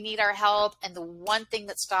desperately need our help. And the one thing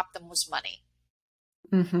that stopped them was money.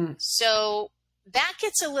 Mm-hmm. So that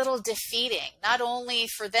gets a little defeating, not only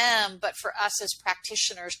for them, but for us as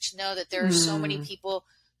practitioners to know that there are so many people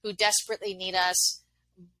who desperately need us,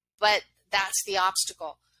 but that's the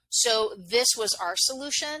obstacle. So this was our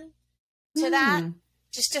solution to that,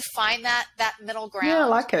 just to find that middle ground. Yeah, I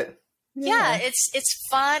like it. Yeah, it's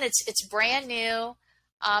fun. It's brand new.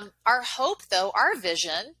 Our hope, though, our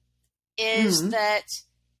vision is that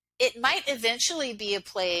it might eventually be a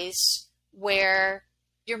place where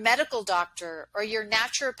your medical doctor or your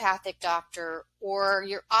naturopathic doctor or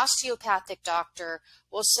your osteopathic doctor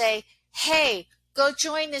will say, hey, go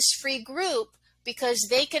join this free group because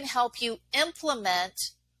they can help you implement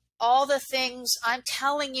all the things I'm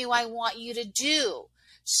telling you I want you to do.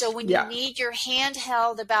 So when you need your hand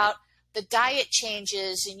held about the diet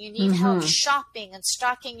changes and you need help shopping and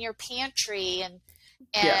stocking your pantry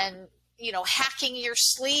and you know, hacking your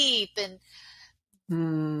sleep, and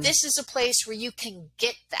this is a place where you can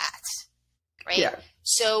get that, right? Yeah.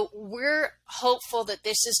 So we're hopeful that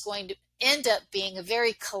this is going to end up being a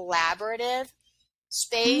very collaborative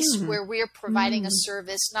space where we're providing a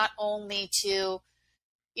service not only to,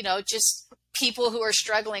 you know, just people who are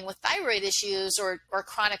struggling with thyroid issues or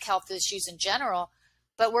chronic health issues in general,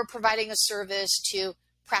 but we're providing a service to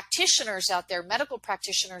practitioners out there, medical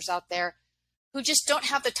practitioners out there who just don't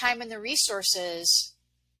have the time and the resources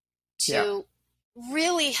to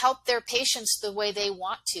really help their patients the way they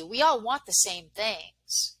want to. We all want the same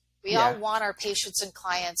things. We all want our patients and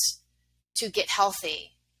clients to get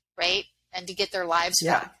healthy, right? And to get their lives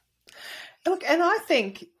back. Look, and I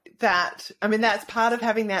think that, I mean, that's part of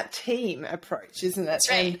having that team approach, isn't it? That's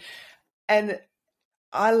right. And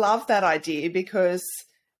I love that idea because,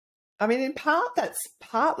 I mean, in part, that's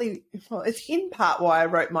partly, well, it's in part why I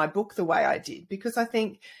wrote my book the way I did, because I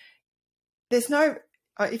think there's no,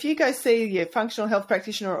 if you go see your functional health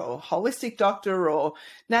practitioner or holistic doctor or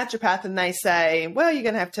naturopath and they say, well, you're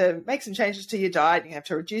going to have to make some changes to your diet, you have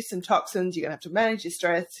to reduce some toxins, you're going to have to manage your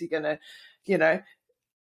stress, you're going to, you know,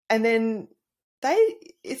 and then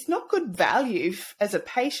it's not good value as a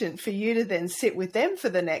patient for you to then sit with them for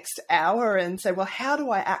the next hour and say, well, how do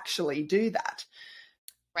I actually do that?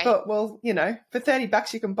 Right. But, well, you know, for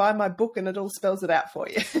 $30 you can buy my book and it all spells it out for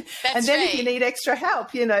you. And then if you need extra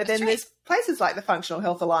help, you know, then there's places like the Functional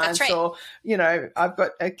Health Alliance or, you know, I've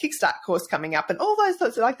got a Kickstart course coming up and all those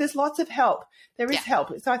sorts of, like, there's lots of help. There is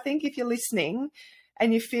help. So I think if you're listening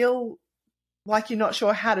and you feel like you're not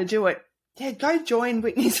sure how to do it, go join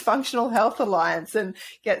Whitney's Functional Health Alliance and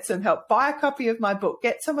get some help. Buy a copy of my book.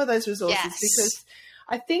 Get some of those resources because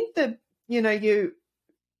I think that, you know, your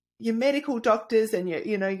medical doctors and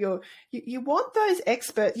you want those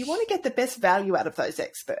experts, you want to get the best value out of those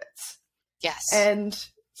experts. Yes. And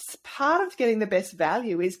part of getting the best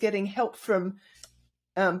value is getting help from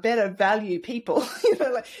better value people,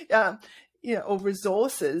 or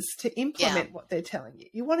resources to implement what they're telling you.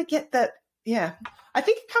 You want to get that. Yeah. I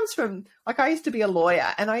think it comes from, like, I used to be a lawyer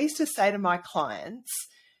and I used to say to my clients,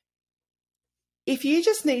 if you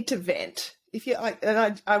just need to vent, if you like,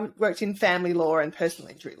 and I worked in family law and personal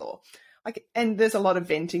injury law, like, and there's a lot of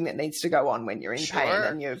venting that needs to go on when you're in pain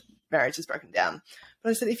and your marriage is broken down. But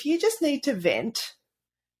I said, if you just need to vent,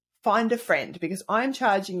 find a friend, because I'm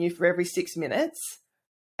charging you for every 6 minutes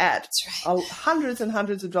at hundreds and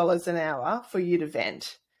hundreds of dollars an hour for you to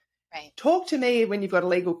vent. Right. Talk to me when you've got a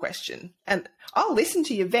legal question and I'll listen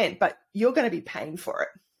to your vent, but you're going to be paying for it.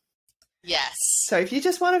 Yes. So if you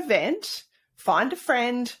just want to vent, find a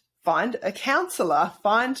friend, find a counselor,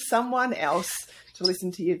 find someone else to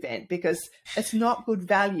listen to your vent, because it's not good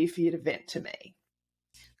value for you to vent to me.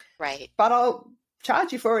 Right. But I'll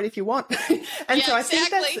charge you for it if you want. And so I think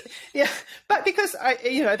that's, but because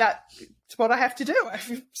that's what I have to do.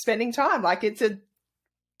 I'm spending time, like, it's a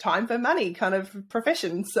time for money kind of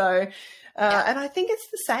profession. So, and I think it's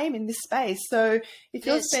the same in this space. So if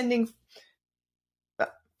you're spending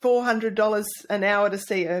 $400 an hour to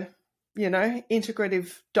see a,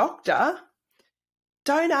 integrative doctor,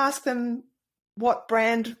 don't ask them what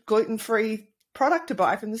brand gluten-free product to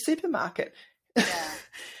buy from the supermarket. Yeah.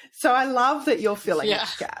 So I love that you're filling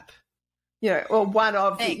that gap, or one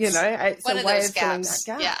of, it's a way of filling that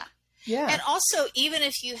gap. Yeah. Yeah. And also, even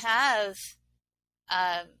if you have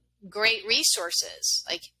great resources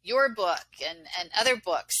like your book and other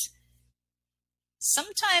books,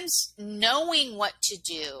 sometimes knowing what to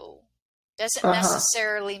do doesn't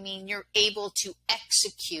necessarily mean you're able to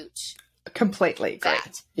execute. Completely agree.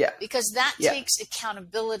 That. Yeah. Because that takes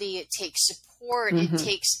accountability, it takes support, it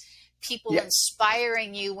takes people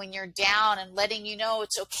inspiring you when you're down and letting you know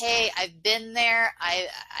it's okay. I've been there. I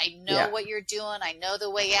know what you're doing. I know the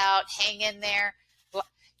way out. Hang in there.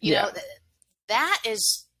 You know, that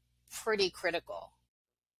is pretty critical.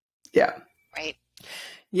 Yeah. Right.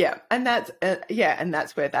 Yeah. And that's, and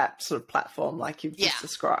that's where that sort of platform, like you've just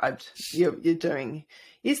described, you're doing,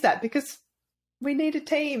 is that, because we need a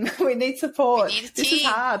team. We need support. This is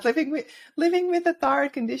hard. Living with a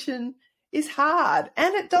thyroid condition is hard,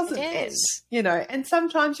 and it doesn't end, you know, and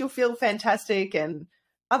sometimes you'll feel fantastic and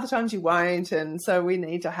other times you won't. And so we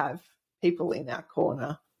need to have people in our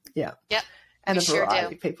corner. Yeah. Yep. And a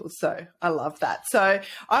variety of people. So I love that. So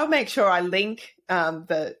I'll make sure I link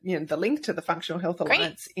the link to the Functional Health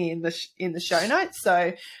Alliance in the show notes.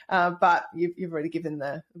 So, but you've already given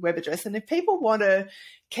the web address. And if people want to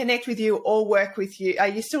connect with you or work with you, are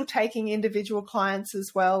you still taking individual clients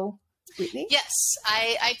as well, Whitney? Yes,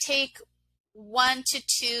 I take 1 to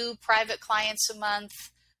 2 private clients a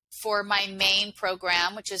month for my main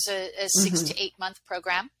program, which is a 6 to 8 month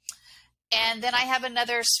program. And then I have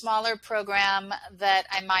another smaller program that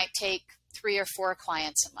I might take 3 or 4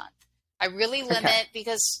 clients a month. I really limit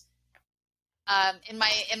because in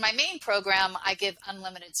my main program, I give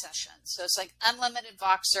unlimited sessions. So it's like unlimited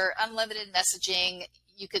Voxer, unlimited messaging.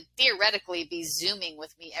 You could theoretically be Zooming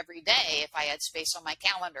with me every day if I had space on my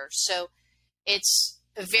calendar. So it's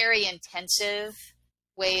a very intensive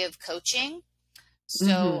way of coaching.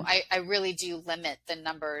 So I really do limit the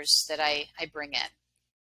numbers that I bring in.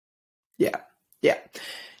 Yeah.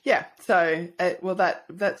 So, well,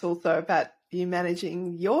 that's also about you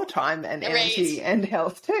managing your time and energy and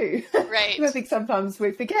health too. Right. I think sometimes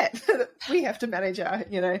we forget that we have to manage our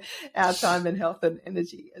time and health and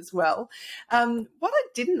energy as well. What I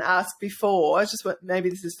didn't ask before, maybe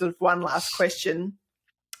this is sort of one last question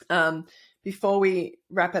before we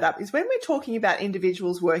wrap it up, is when we're talking about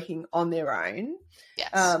individuals working on their own,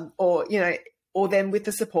 or then with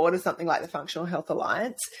the support of something like the Functional Health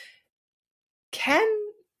Alliance, can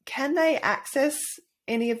they access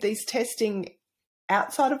any of these testing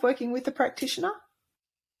outside of working with a practitioner?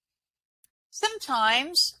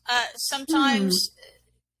 Sometimes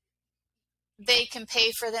they can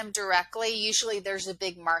pay for them directly. Usually there's a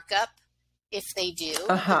big markup if they do.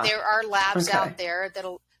 But there are labs out there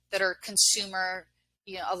that are consumer,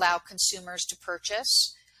 allow consumers to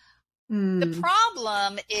purchase. The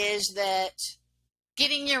problem is that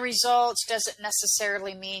getting your results doesn't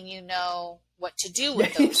necessarily mean you know what to do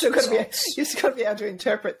with those results. You still got to be able to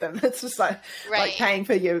interpret them. It's just like paying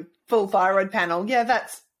for your full thyroid panel. Yeah,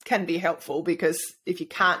 that can be helpful because if you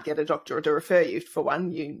can't get a doctor to refer you for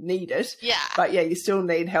one, you need it. Yeah. But you still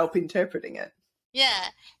need help interpreting it. Yeah.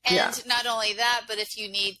 And not only that, but if you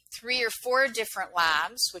need 3 or 4 different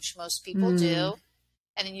labs, which most people do,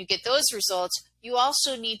 and then you get those results, you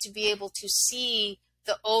also need to be able to see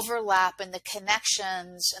the overlap and the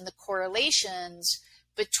connections and the correlations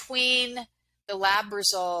between the lab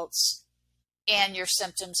results and your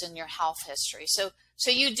symptoms and your health history. So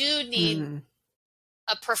you do need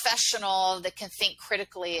a professional that can think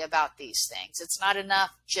critically about these things. It's not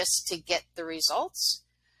enough just to get the results.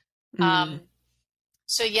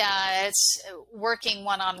 So it's working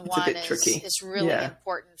one-on-one is really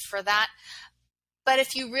important for that. But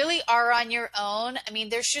if you really are on your own, I mean,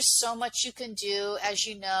 there's just so much you can do, as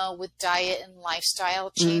you know, with diet and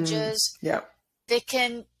lifestyle changes that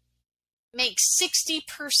can make 60%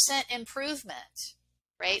 improvement,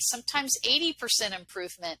 right? Sometimes 80%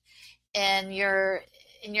 improvement in your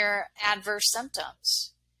adverse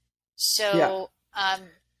symptoms. So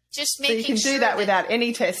just making sure you can do that without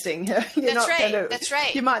any testing. That's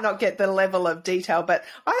right. You might not get the level of detail, but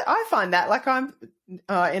I find that, like, I'm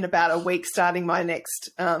in about a week starting my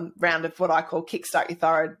next round of what I call Kickstart Your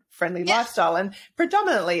Thyroid Friendly Lifestyle, and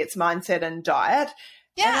predominantly it's mindset and diet.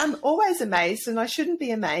 And I'm always amazed, and I shouldn't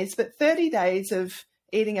be amazed, but 30 days of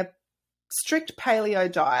eating a strict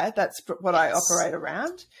paleo diet, that's what I operate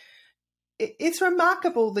around, it's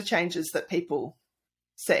remarkable the changes that people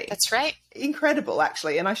see. That's right. Incredible,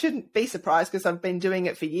 actually. And I shouldn't be surprised because I've been doing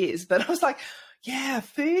it for years, but I was like,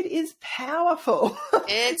 food is powerful.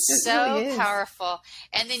 It's so really powerful.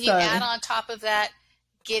 And then you add on top of that,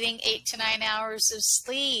 getting 8 to 9 hours of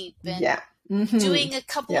sleep and doing a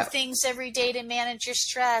couple of things every day to manage your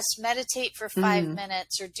stress, meditate for 5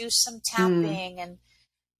 minutes or do some tapping and,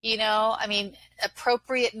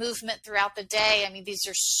 appropriate movement throughout the day. I mean, these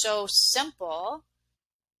are so simple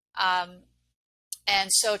and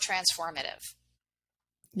so transformative.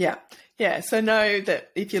 Yeah. So know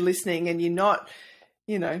that if you're listening and you're not,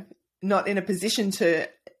 not in a position to,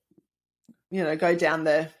 go down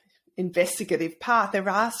the investigative path, there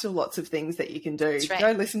are still lots of things that you can do. Right.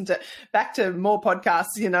 Go listen back to more podcasts,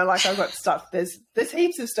 like I've got stuff, there's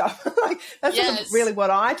heaps of stuff. Like that's Yes. sort of really what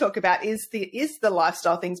I talk about is the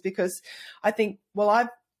lifestyle things, because I think, I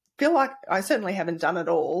feel like I certainly haven't done it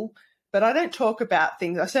all, but I don't talk about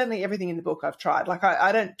things. Certainly everything in the book I've tried. Like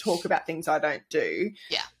I don't talk about things I don't do.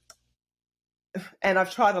 Yeah. And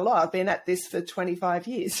I've tried a lot. I've been at this for 25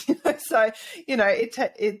 years. So,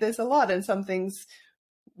 there's a lot, and some things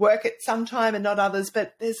work at some time and not others,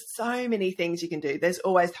 but there's so many things you can do. There's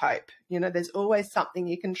always hope. There's always something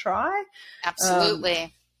you can try.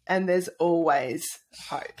 Absolutely. And there's always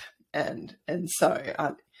hope. And so,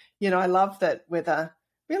 I love that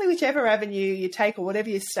whichever avenue you take or whatever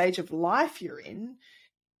your stage of life you're in,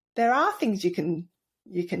 there are things you can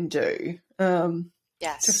do.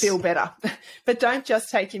 Yes. To feel better. But don't just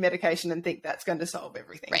take your medication and think that's going to solve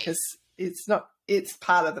everything, because it's not. It's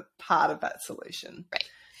part of that solution. Right.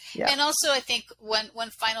 Yeah. And also, I think one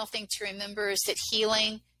final thing to remember is that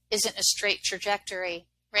healing isn't a straight trajectory,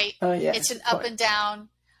 right? Oh, yeah. It's an up and down,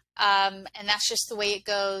 and that's just the way it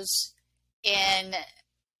goes. And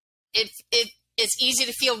it's easy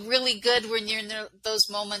to feel really good when you're in those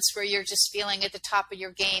moments where you're just feeling at the top of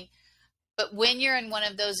your game. But when you're in one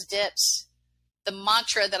of those dips, the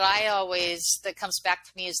mantra that comes back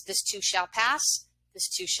to me is, this too shall pass. This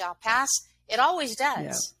too shall pass. It always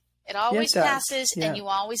does. Yeah. It always passes, and you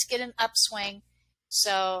always get an upswing.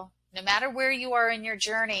 So no matter where you are in your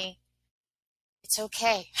journey, it's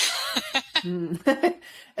okay. And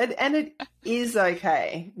it is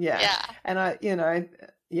okay. Yeah. Yeah. And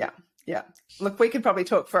yeah. Look, we could probably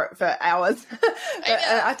talk for hours.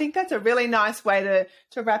 I think that's a really nice way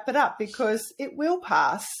to wrap it up, because it will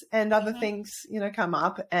pass and other things, come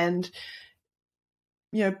up. And,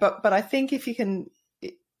 but I think if you can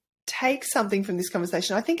take something from this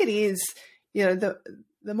conversation, I think it is, the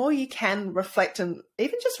more you can reflect, and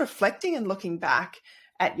even just reflecting and looking back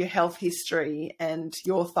at your health history and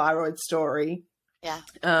your thyroid story. Yeah.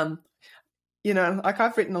 Like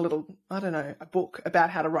I've written a book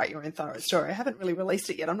about how to write your own thyroid story. I haven't really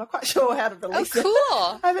released it yet. I'm not quite sure how to release it. Oh,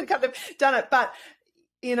 cool. I haven't kind of done it, but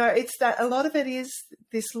it's that a lot of it is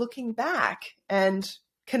this looking back and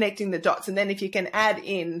connecting the dots. And then if you can add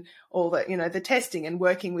in all the, the testing and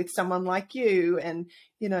working with someone like you, and,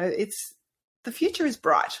 it's, the future is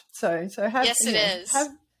bright. So have, yes, it is.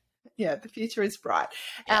 The future is bright.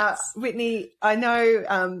 Yes. Whitney, I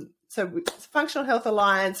know, so Functional Health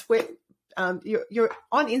Alliance, you're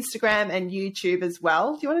on Instagram and YouTube as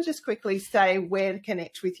well. Do you want to just quickly say where to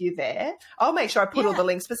connect with you there? I'll make sure I put all the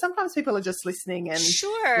links, but sometimes people are just listening and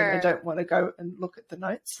don't want to go and look at the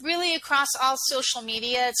notes. Really, across all social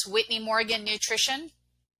media, it's Whitney Morgan Nutrition.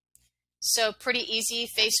 So pretty easy: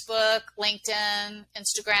 Facebook, LinkedIn,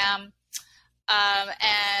 Instagram,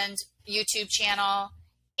 and YouTube channel.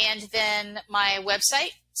 And then my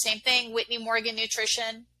website, same thing, Whitney Morgan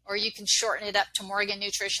Nutrition. Or you can shorten it up to Morgan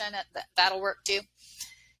Nutrition. That'll work too.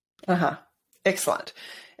 Excellent.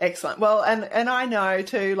 Well, and I know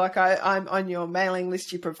too, like I'm on your mailing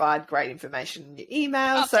list. You provide great information in your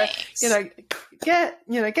email. So, thanks.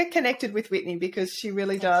 Get connected with Whitney, because she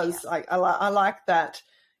really does. I like that,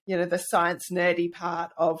 the science nerdy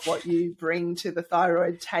part of what you bring to the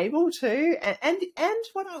thyroid table too. And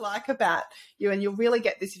what I like about you, and you'll really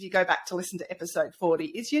get this if you go back to listen to episode 40,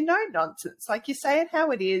 is nonsense. Like, you say it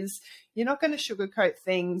how it is. You're not going to sugarcoat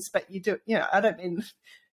things, but you do, you don't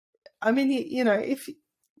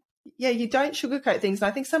sugarcoat things. And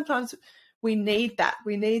I think sometimes we need that.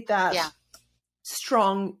 We need that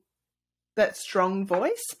strong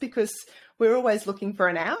voice, because we're always looking for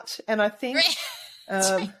an out. And I think,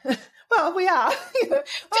 well, we are. Tell me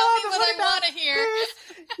what I want to hear.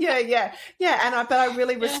 But I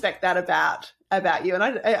really respect that about you, and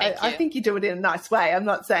I think you do it in a nice way. I'm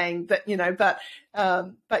not saying that,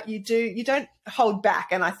 but you don't hold back,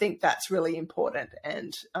 and I think that's really important.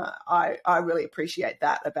 And I really appreciate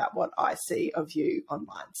that about what I see of you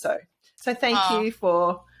online. So thank you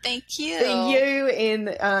for being you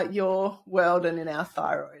in your world and in our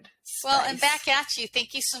thyroid space. Well, and back at you.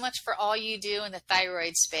 Thank you so much for all you do in the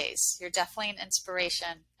thyroid space. You're definitely an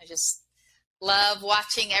inspiration. I just love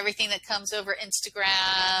watching everything that comes over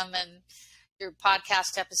Instagram and your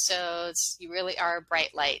podcast episodes. You really are a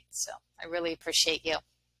bright light. So I really appreciate you.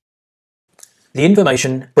 The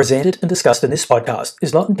information presented and discussed in this podcast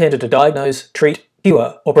is not intended to diagnose, treat,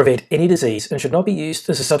 cure, or prevent any disease, and should not be used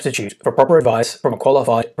as a substitute for proper advice from a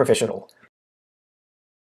qualified professional.